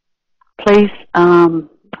 please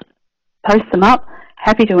post them up.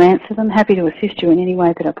 Happy to answer them, happy to assist you in any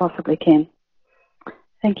way that I possibly can.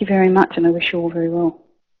 Thank you very much, and I wish you all very well.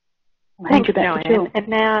 Thanks, Joanne. And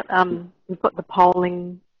now we've got the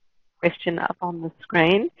polling question up on the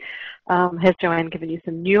screen. Has Joanne given you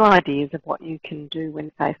some new ideas of what you can do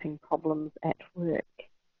when facing problems at work?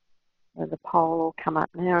 So the poll will come up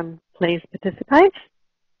now, and please participate.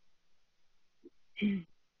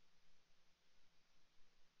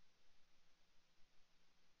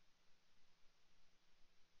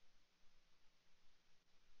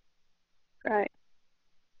 Great.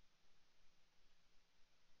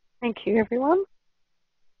 Thank you, everyone.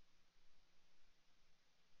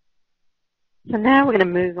 So now we're going to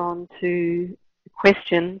move on to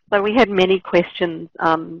questions. So we had many questions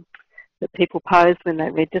that people posed when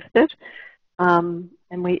they registered, and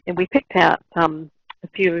we picked out a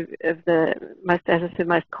few of the most, as I said,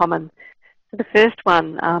 most common. So the first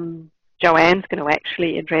one, Joanne's going to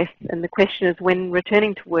actually address, and the question is: when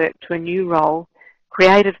returning to work to a new role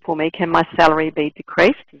created for me, can my salary be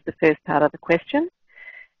decreased? Is the first part of the question.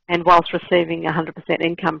 And whilst receiving 100%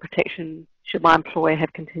 income protection, should my employer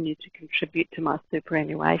have continued to contribute to my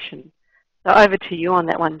superannuation? So over to you on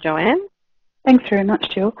that one, Joanne. Thanks very much,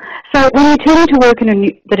 Jill. So when you turn into work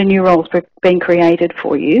that a new role's been created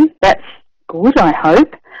for you, that's good, I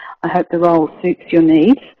hope. I hope the role suits your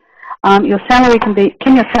needs. Your salary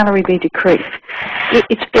can your salary be decreased?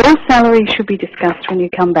 All salary should be discussed when you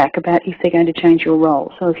come back about if they're going to change your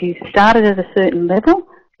role. So if you started at a certain level,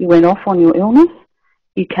 you went off on your illness,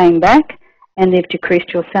 you came back, and they've decreased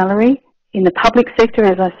your salary. In the public sector,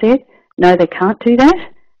 as I said, no, they can't do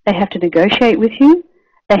that. They have to negotiate with you.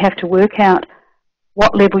 They have to work out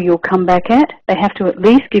what level you'll come back at. They have to at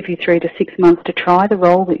least give you 3 to 6 months to try the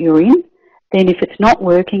role that you're in. Then if it's not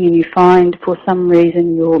working and you find for some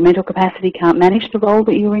reason your mental capacity can't manage the role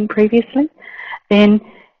that you were in previously, then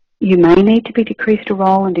you may need to be decreased a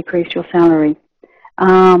role and decrease your salary.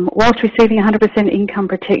 Whilst receiving 100% income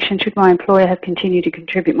protection, should my employer have continued to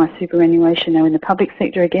contribute my superannuation? Now in the public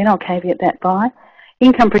sector, again, I'll caveat that by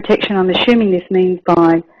income protection. I'm assuming this means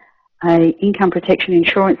by a income protection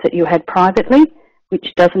insurance that you had privately,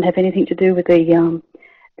 which doesn't have anything to do with the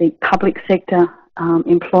public sector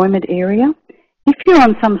employment area. If you're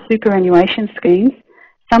on some superannuation schemes,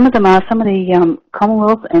 some of the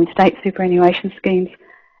Commonwealth and state superannuation schemes,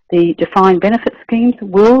 the defined benefit schemes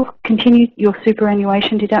will continue your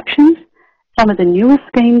superannuation deductions. Some of the newer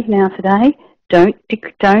schemes now today don't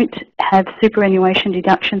have superannuation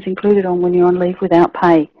deductions included on when you're on leave without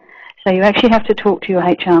pay. So you actually have to talk to your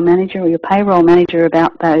HR manager or your payroll manager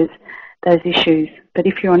about those issues. But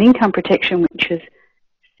if you're on income protection, which is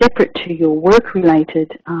separate to your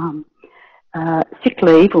work-related sick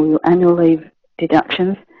leave or your annual leave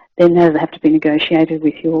deductions, then those have to be negotiated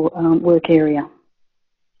with your work area.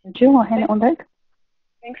 So Jill, I'll hand it on back.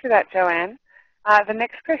 Thanks for that, Joanne. The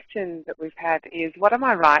next question that we've had is, what are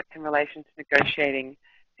my rights in relation to negotiating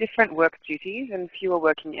different work duties and fewer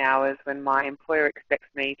working hours when my employer expects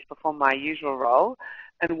me to perform my usual role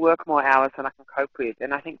and work more hours than I can cope with?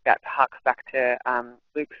 And I think that harks back to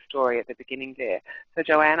Luke's story at the beginning there. So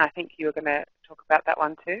Joanne, I think you were going to talk about that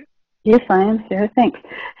one too. Yes, I am, Sarah. Thanks.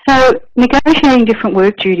 So negotiating different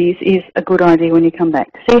work duties is a good idea when you come back.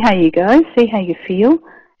 See how you go, see how you feel,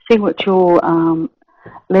 see what your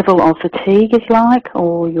level of fatigue is like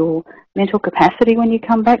or your mental capacity when you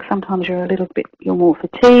come back. Sometimes you're more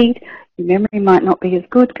fatigued. Your memory might not be as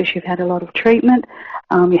good because you've had a lot of treatment.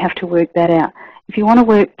 You have to work that out. If you want to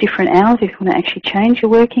work different hours, if you want to actually change your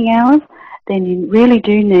working hours, then you really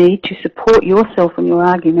do need to support yourself and your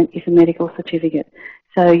argument is a medical certificate.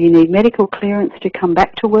 So you need medical clearance to come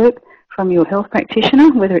back to work from your health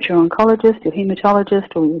practitioner, whether it's your oncologist, your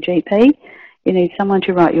haematologist or your GP. You need someone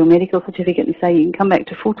to write your medical certificate and say you can come back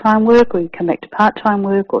to full-time work or you can come back to part-time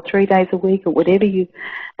work or 3 days a week or whatever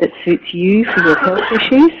that suits you for your health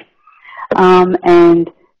issues.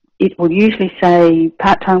 And it will usually say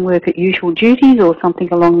part-time work at usual duties or something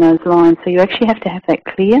along those lines. So you actually have to have that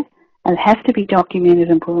clear and it has to be documented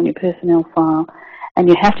and put on your personnel file. And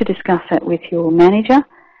you have to discuss that with your manager.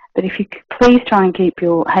 But if you could please try and keep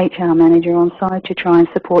your HR manager on side to try and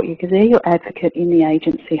support you because they're your advocate in the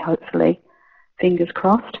agency, hopefully, fingers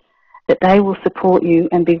crossed, that they will support you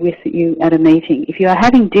and be with you at a meeting. If you are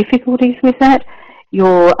having difficulties with that,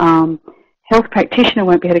 your health practitioner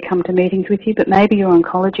won't be able to come to meetings with you, but maybe your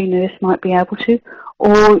oncology nurse might be able to,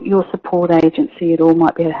 or your support agency at all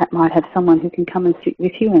might have someone who can come and sit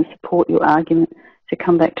with you and support your argument to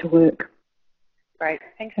come back to work. Great.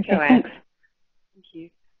 Thanks, Okay, Joanne. thanks. Thank you.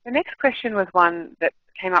 The next question was one that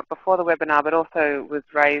came up before the webinar but also was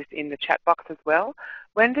raised in the chat box as well.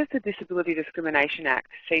 When does the Disability Discrimination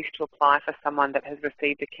Act cease to apply for someone that has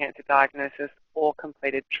received a cancer diagnosis or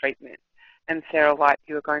completed treatment? And Sarah White,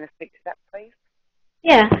 you were going to speak to that, please?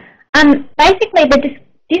 Yeah. Basically, the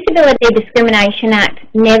Disability Discrimination Act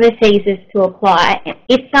never ceases to apply.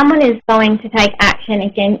 If someone is going to take action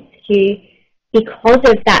against you because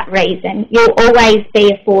of that reason, you'll always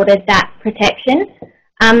be afforded that protection.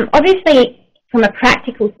 Obviously, from a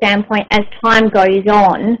practical standpoint, as time goes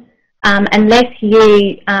on, unless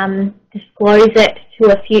you disclose it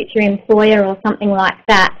to a future employer or something like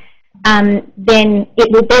that, then it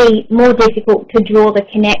will be more difficult to draw the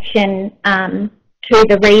connection to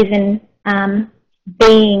the reason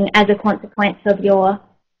being as a consequence of your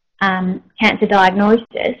cancer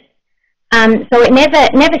diagnosis. So it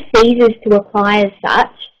never ceases to apply as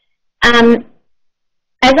such.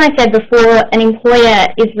 As I said before, an employer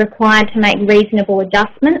is required to make reasonable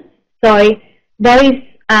adjustments. So those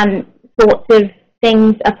sorts of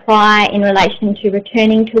things apply in relation to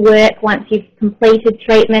returning to work once you've completed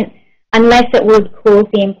treatment, unless it would cause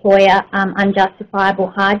the employer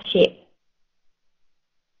unjustifiable hardship.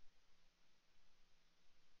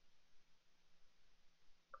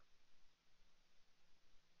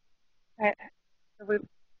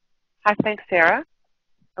 Hi, thanks, Sarah.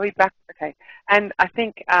 Are we back? Okay. And I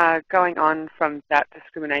think going on from that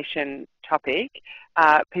discrimination topic,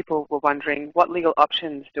 people were wondering, what legal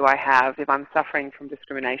options do I have if I'm suffering from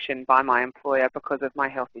discrimination by my employer because of my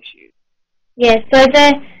health issues? Yeah, so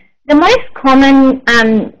the most common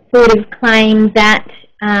sort of claim that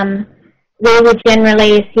we would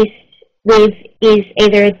generally assist with is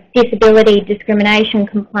either a disability discrimination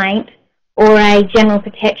complaint or a general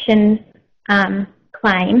protections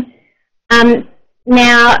claim.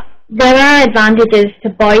 Now, there are advantages to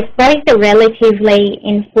both. Both are relatively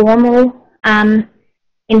informal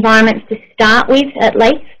environments to start with, at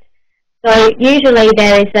least. So usually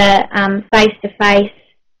there is a face-to-face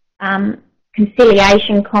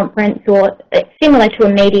conciliation conference, or similar to a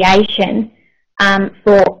mediation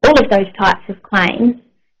for all of those types of claims,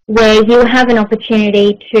 where you'll have an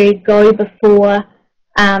opportunity to go before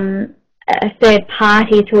a third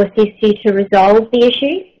party to assist you to resolve the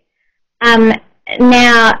issues.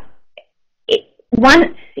 Now,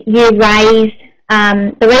 once you raise,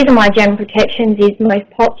 the reason why general protections is most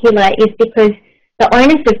popular is because the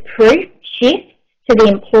onus of proof shifts to the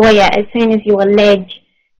employer as soon as you allege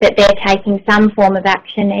that they're taking some form of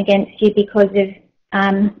action against you because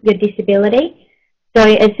of your disability. So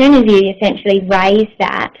as soon as you essentially raise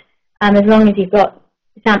that, as long as you've got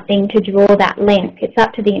something to draw that link, it's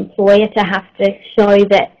up to the employer to have to show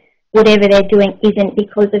that whatever they're doing isn't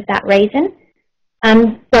because of that reason.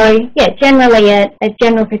 So yeah, generally a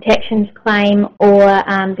general protections claim or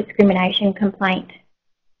discrimination complaint.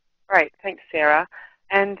 Great, thanks, Sarah.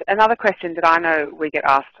 And another question that I know we get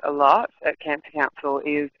asked a lot at Cancer Council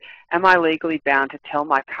is, am I legally bound to tell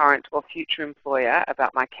my current or future employer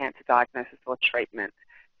about my cancer diagnosis or treatment?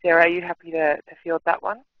 Sarah, are you happy to field that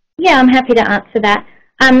one? Yeah, I'm happy to answer that.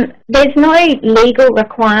 There's no legal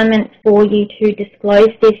requirement for you to disclose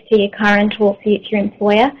this to your current or future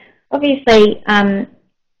employer. Obviously,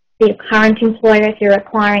 your current employer, if you're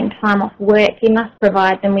requiring time off work, you must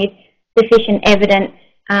provide them with sufficient evidence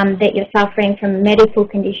that you're suffering from a medical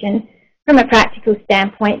condition. From a practical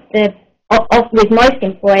standpoint, with most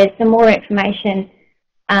employers, the more information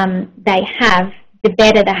they have, the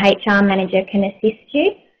better the HR manager can assist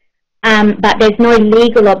you. But there's no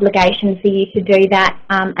legal obligation for you to do that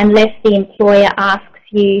unless the employer asks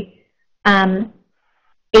you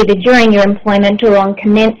either during your employment or on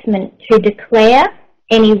commencement to declare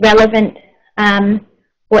any relevant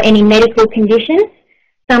or any medical conditions.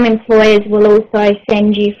 Some employers will also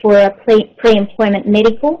send you for a pre-employment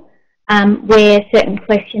medical where certain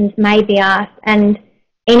questions may be asked, and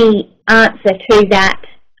any answer to that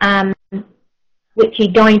which you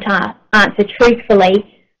don't answer truthfully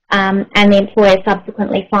and the employer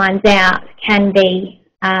subsequently finds out can be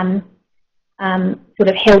sort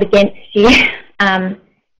of held against you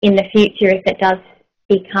in the future if it does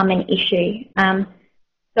become an issue.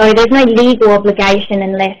 So there's no legal obligation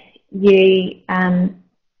unless you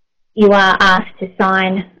are asked to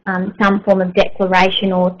sign some form of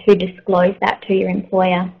declaration or to disclose that to your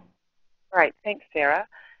employer. Great, thanks, Sarah.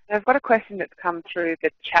 And I've got a question that's come through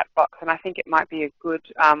the chat box, and I think it might be a good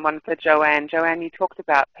one for Joanne. Joanne, you talked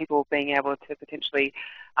about people being able to potentially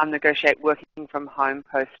negotiate working from home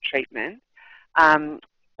post-treatment.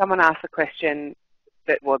 Someone asked a question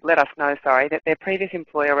that would let us know, that their previous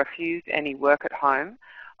employer refused any work at home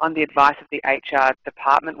on the advice of the HR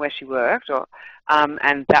department where she worked,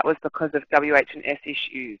 and that was because of WH&S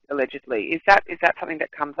issues, allegedly. Is that something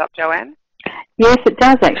that comes up, Joanne? Yes, it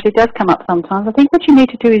does actually. It does come up sometimes. I think what you need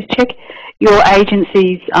to do is check your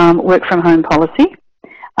agency's work from home policy.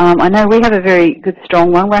 I know we have a very good,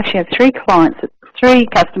 strong one. We actually have three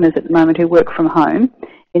customers at the moment who work from home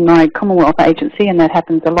in my Commonwealth agency, and that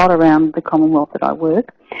happens a lot around the Commonwealth that I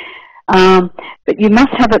work. But you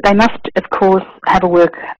must have it. They must, of course, have a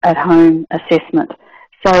work at home assessment.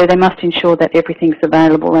 So they must ensure that everything's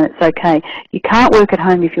available and it's okay. You can't work at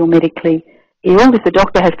home if you're medically ill. If the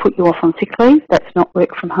doctor has put you off on sick leave, that's not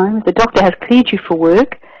work from home. If the doctor has cleared you for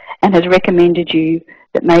work and has recommended you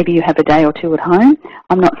that maybe you have a day or two at home,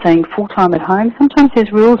 I'm not saying full-time at home. Sometimes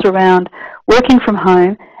there's rules around working from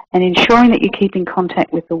home and ensuring that you keep in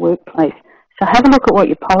contact with the workplace. So have a look at what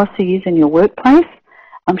your policy is in your workplace.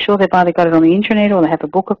 I'm sure they've either got it on the internet or they have a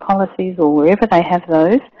book of policies or wherever they have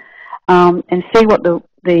those, and see what the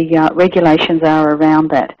regulations are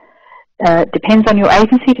around that. Depends on your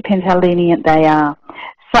agency, depends how lenient they are.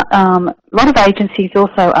 So, a lot of agencies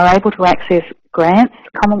also are able to access grants,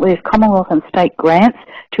 there's Commonwealth and state grants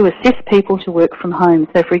to assist people to work from home.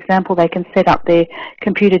 So, for example, they can set up their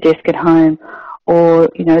computer desk at home, or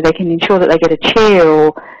they can ensure that they get a chair,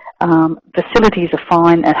 or facilities are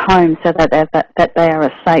fine at home so that they are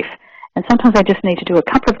a safe And sometimes they just need to do a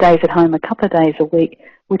couple of days at home, a couple of days a week,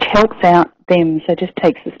 which helps out them, so just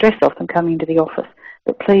takes the stress off them coming to the office.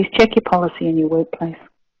 But please check your policy in your workplace.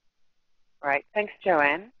 Great. Thanks,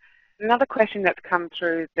 Joanne. Another question that's come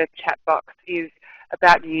through the chat box is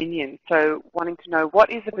about unions. So wanting to know, what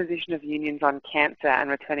is the position of unions on cancer and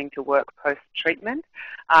returning to work post-treatment?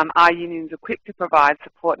 Are unions equipped to provide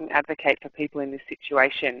support and advocate for people in this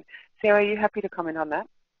situation? Sarah, are you happy to comment on that?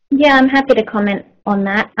 Yeah, I'm happy to comment on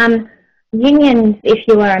that. Unions, if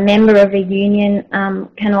you are a member of a union,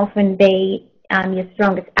 can often be your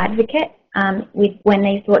strongest advocate when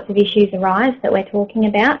these sorts of issues arise that we're talking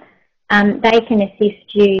about. They can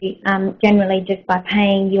assist you generally just by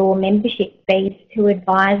paying your membership fees to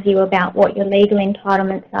advise you about what your legal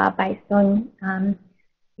entitlements are based on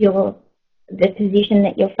the position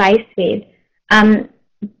that you're faced with.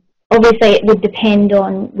 Obviously, it would depend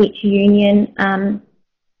on which union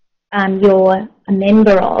you're a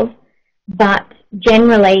member of, but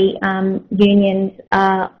generally unions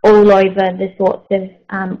are all over the sorts of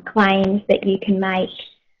claims that you can make,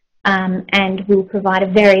 and will provide a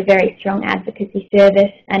very, very strong advocacy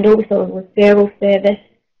service and also a referral service,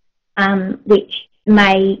 which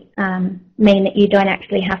may mean that you don't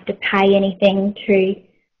actually have to pay anything to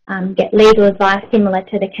get legal advice, similar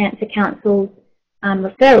to the Cancer Council's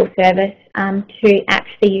referral service, to act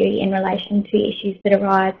for you in relation to issues that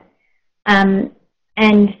arise.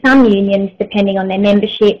 And some unions, depending on their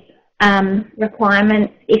membership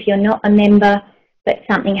requirements, if you're not a member but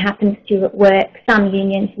something happens to you at work, some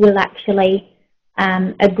unions will actually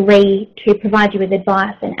agree to provide you with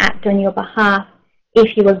advice and act on your behalf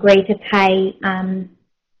if you agree to pay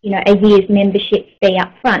a year's membership fee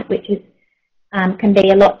up front, which is, can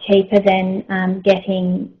be a lot cheaper than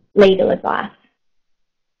getting legal advice.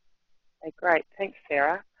 Okay, great. Thanks,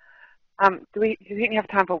 Sarah. Do you think you have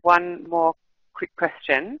time for one more quick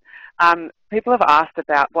question? People have asked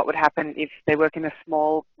about what would happen if they work in a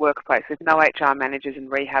small workplace with no HR managers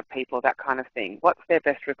and rehab people, that kind of thing. What's their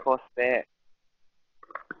best recourse there?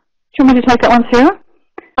 Do you want me to take that one, Sarah?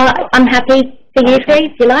 I'm happy for you to,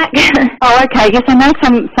 if you like. Oh, okay. Yes, I know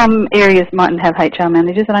some areas mightn't have HR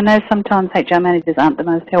managers, and I know sometimes HR managers aren't the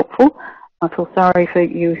most helpful. I feel sorry for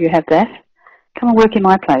you if you have that. Come and work in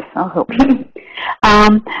my place. I'll help you.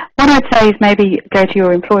 What I'd say is maybe go to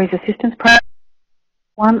your employees assistance program,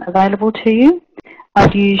 one available to you.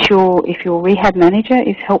 I'd use if your rehab manager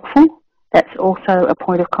is helpful, that's also a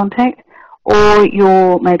point of contact,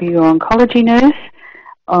 or maybe your oncology nurse,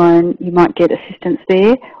 and you might get assistance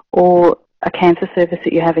there, or a cancer service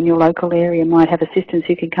that you have in your local area might have assistants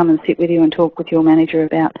who can come and sit with you and talk with your manager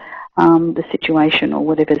about the situation or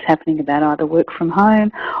whatever's happening about either work from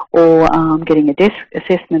home or getting a desk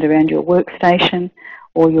assessment around your workstation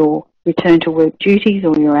or your return to work duties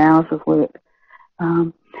or your hours of work.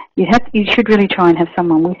 You should really try and have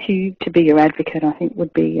someone with you to be your advocate, I think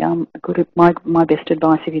would be my best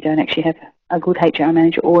advice if you don't actually have a good HR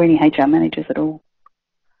manager or any HR managers at all.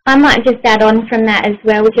 I might just add on from that as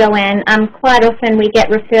well, Joanne. Quite often we get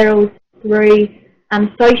referrals through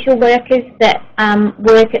social workers that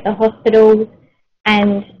work at the hospitals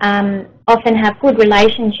and often have good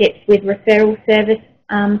relationships with referral service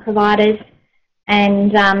providers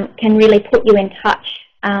and can really put you in touch.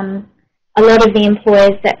 A lot of the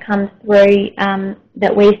employers that come through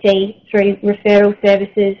that we see through referral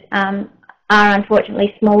services are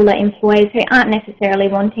unfortunately smaller employers who aren't necessarily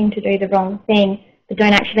wanting to do the wrong thing but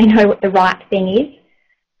don't actually know what the right thing is.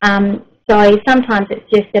 So sometimes it's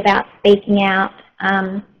just about speaking out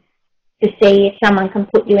to see if someone can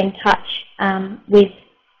put you in touch with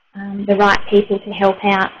the right people to help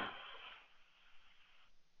out.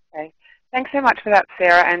 Okay. Thanks so much for that,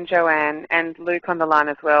 Sarah and Joanne, and Luke on the line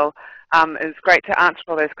as well. It was great to answer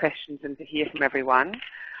all those questions and to hear from everyone.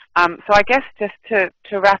 So I guess just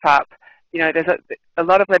to wrap up, there's a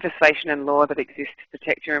lot of legislation and law that exists to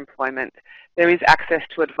protect your employment. There is access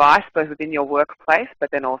to advice both within your workplace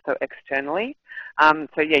but then also externally.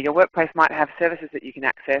 So yeah, your workplace might have services that you can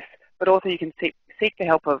access, but also you can seek the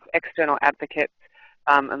help of external advocates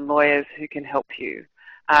and lawyers who can help you.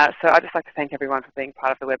 So I'd just like to thank everyone for being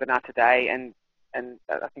part of the webinar today, and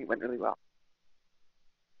I think it went really well.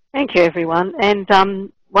 Thank you, everyone.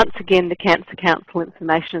 And once again, the Cancer Council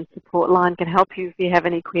Information and Support Line can help you if you have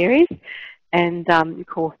any queries. And you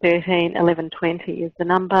call 13 11 20 is the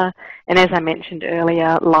number. And as I mentioned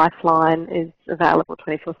earlier, Lifeline is available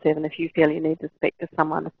 24/7 if you feel you need to speak to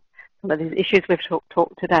someone. Some of these issues we've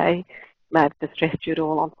talked today may have distressed you at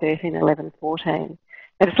all on 13 11 14.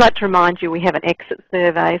 I'd just like to remind you we have an exit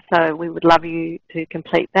survey, so we would love you to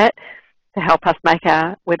complete that to help us make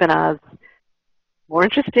our webinars more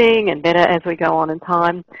interesting and better as we go on in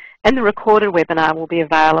time. And the recorded webinar will be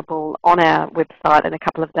available on our website in a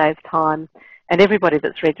couple of days' time. And everybody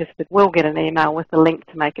that's registered will get an email with a link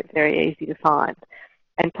to make it very easy to find.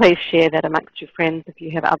 And please share that amongst your friends if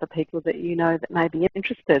you have other people that you know that may be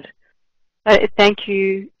interested. So thank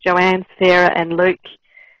you, Joanne, Sarah and Luke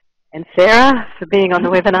and Sarah for being on the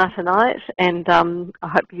webinar tonight. And I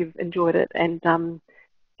hope you've enjoyed it and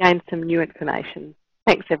gained some new information.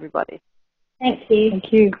 Thanks, everybody. Thank you.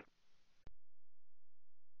 Thank you.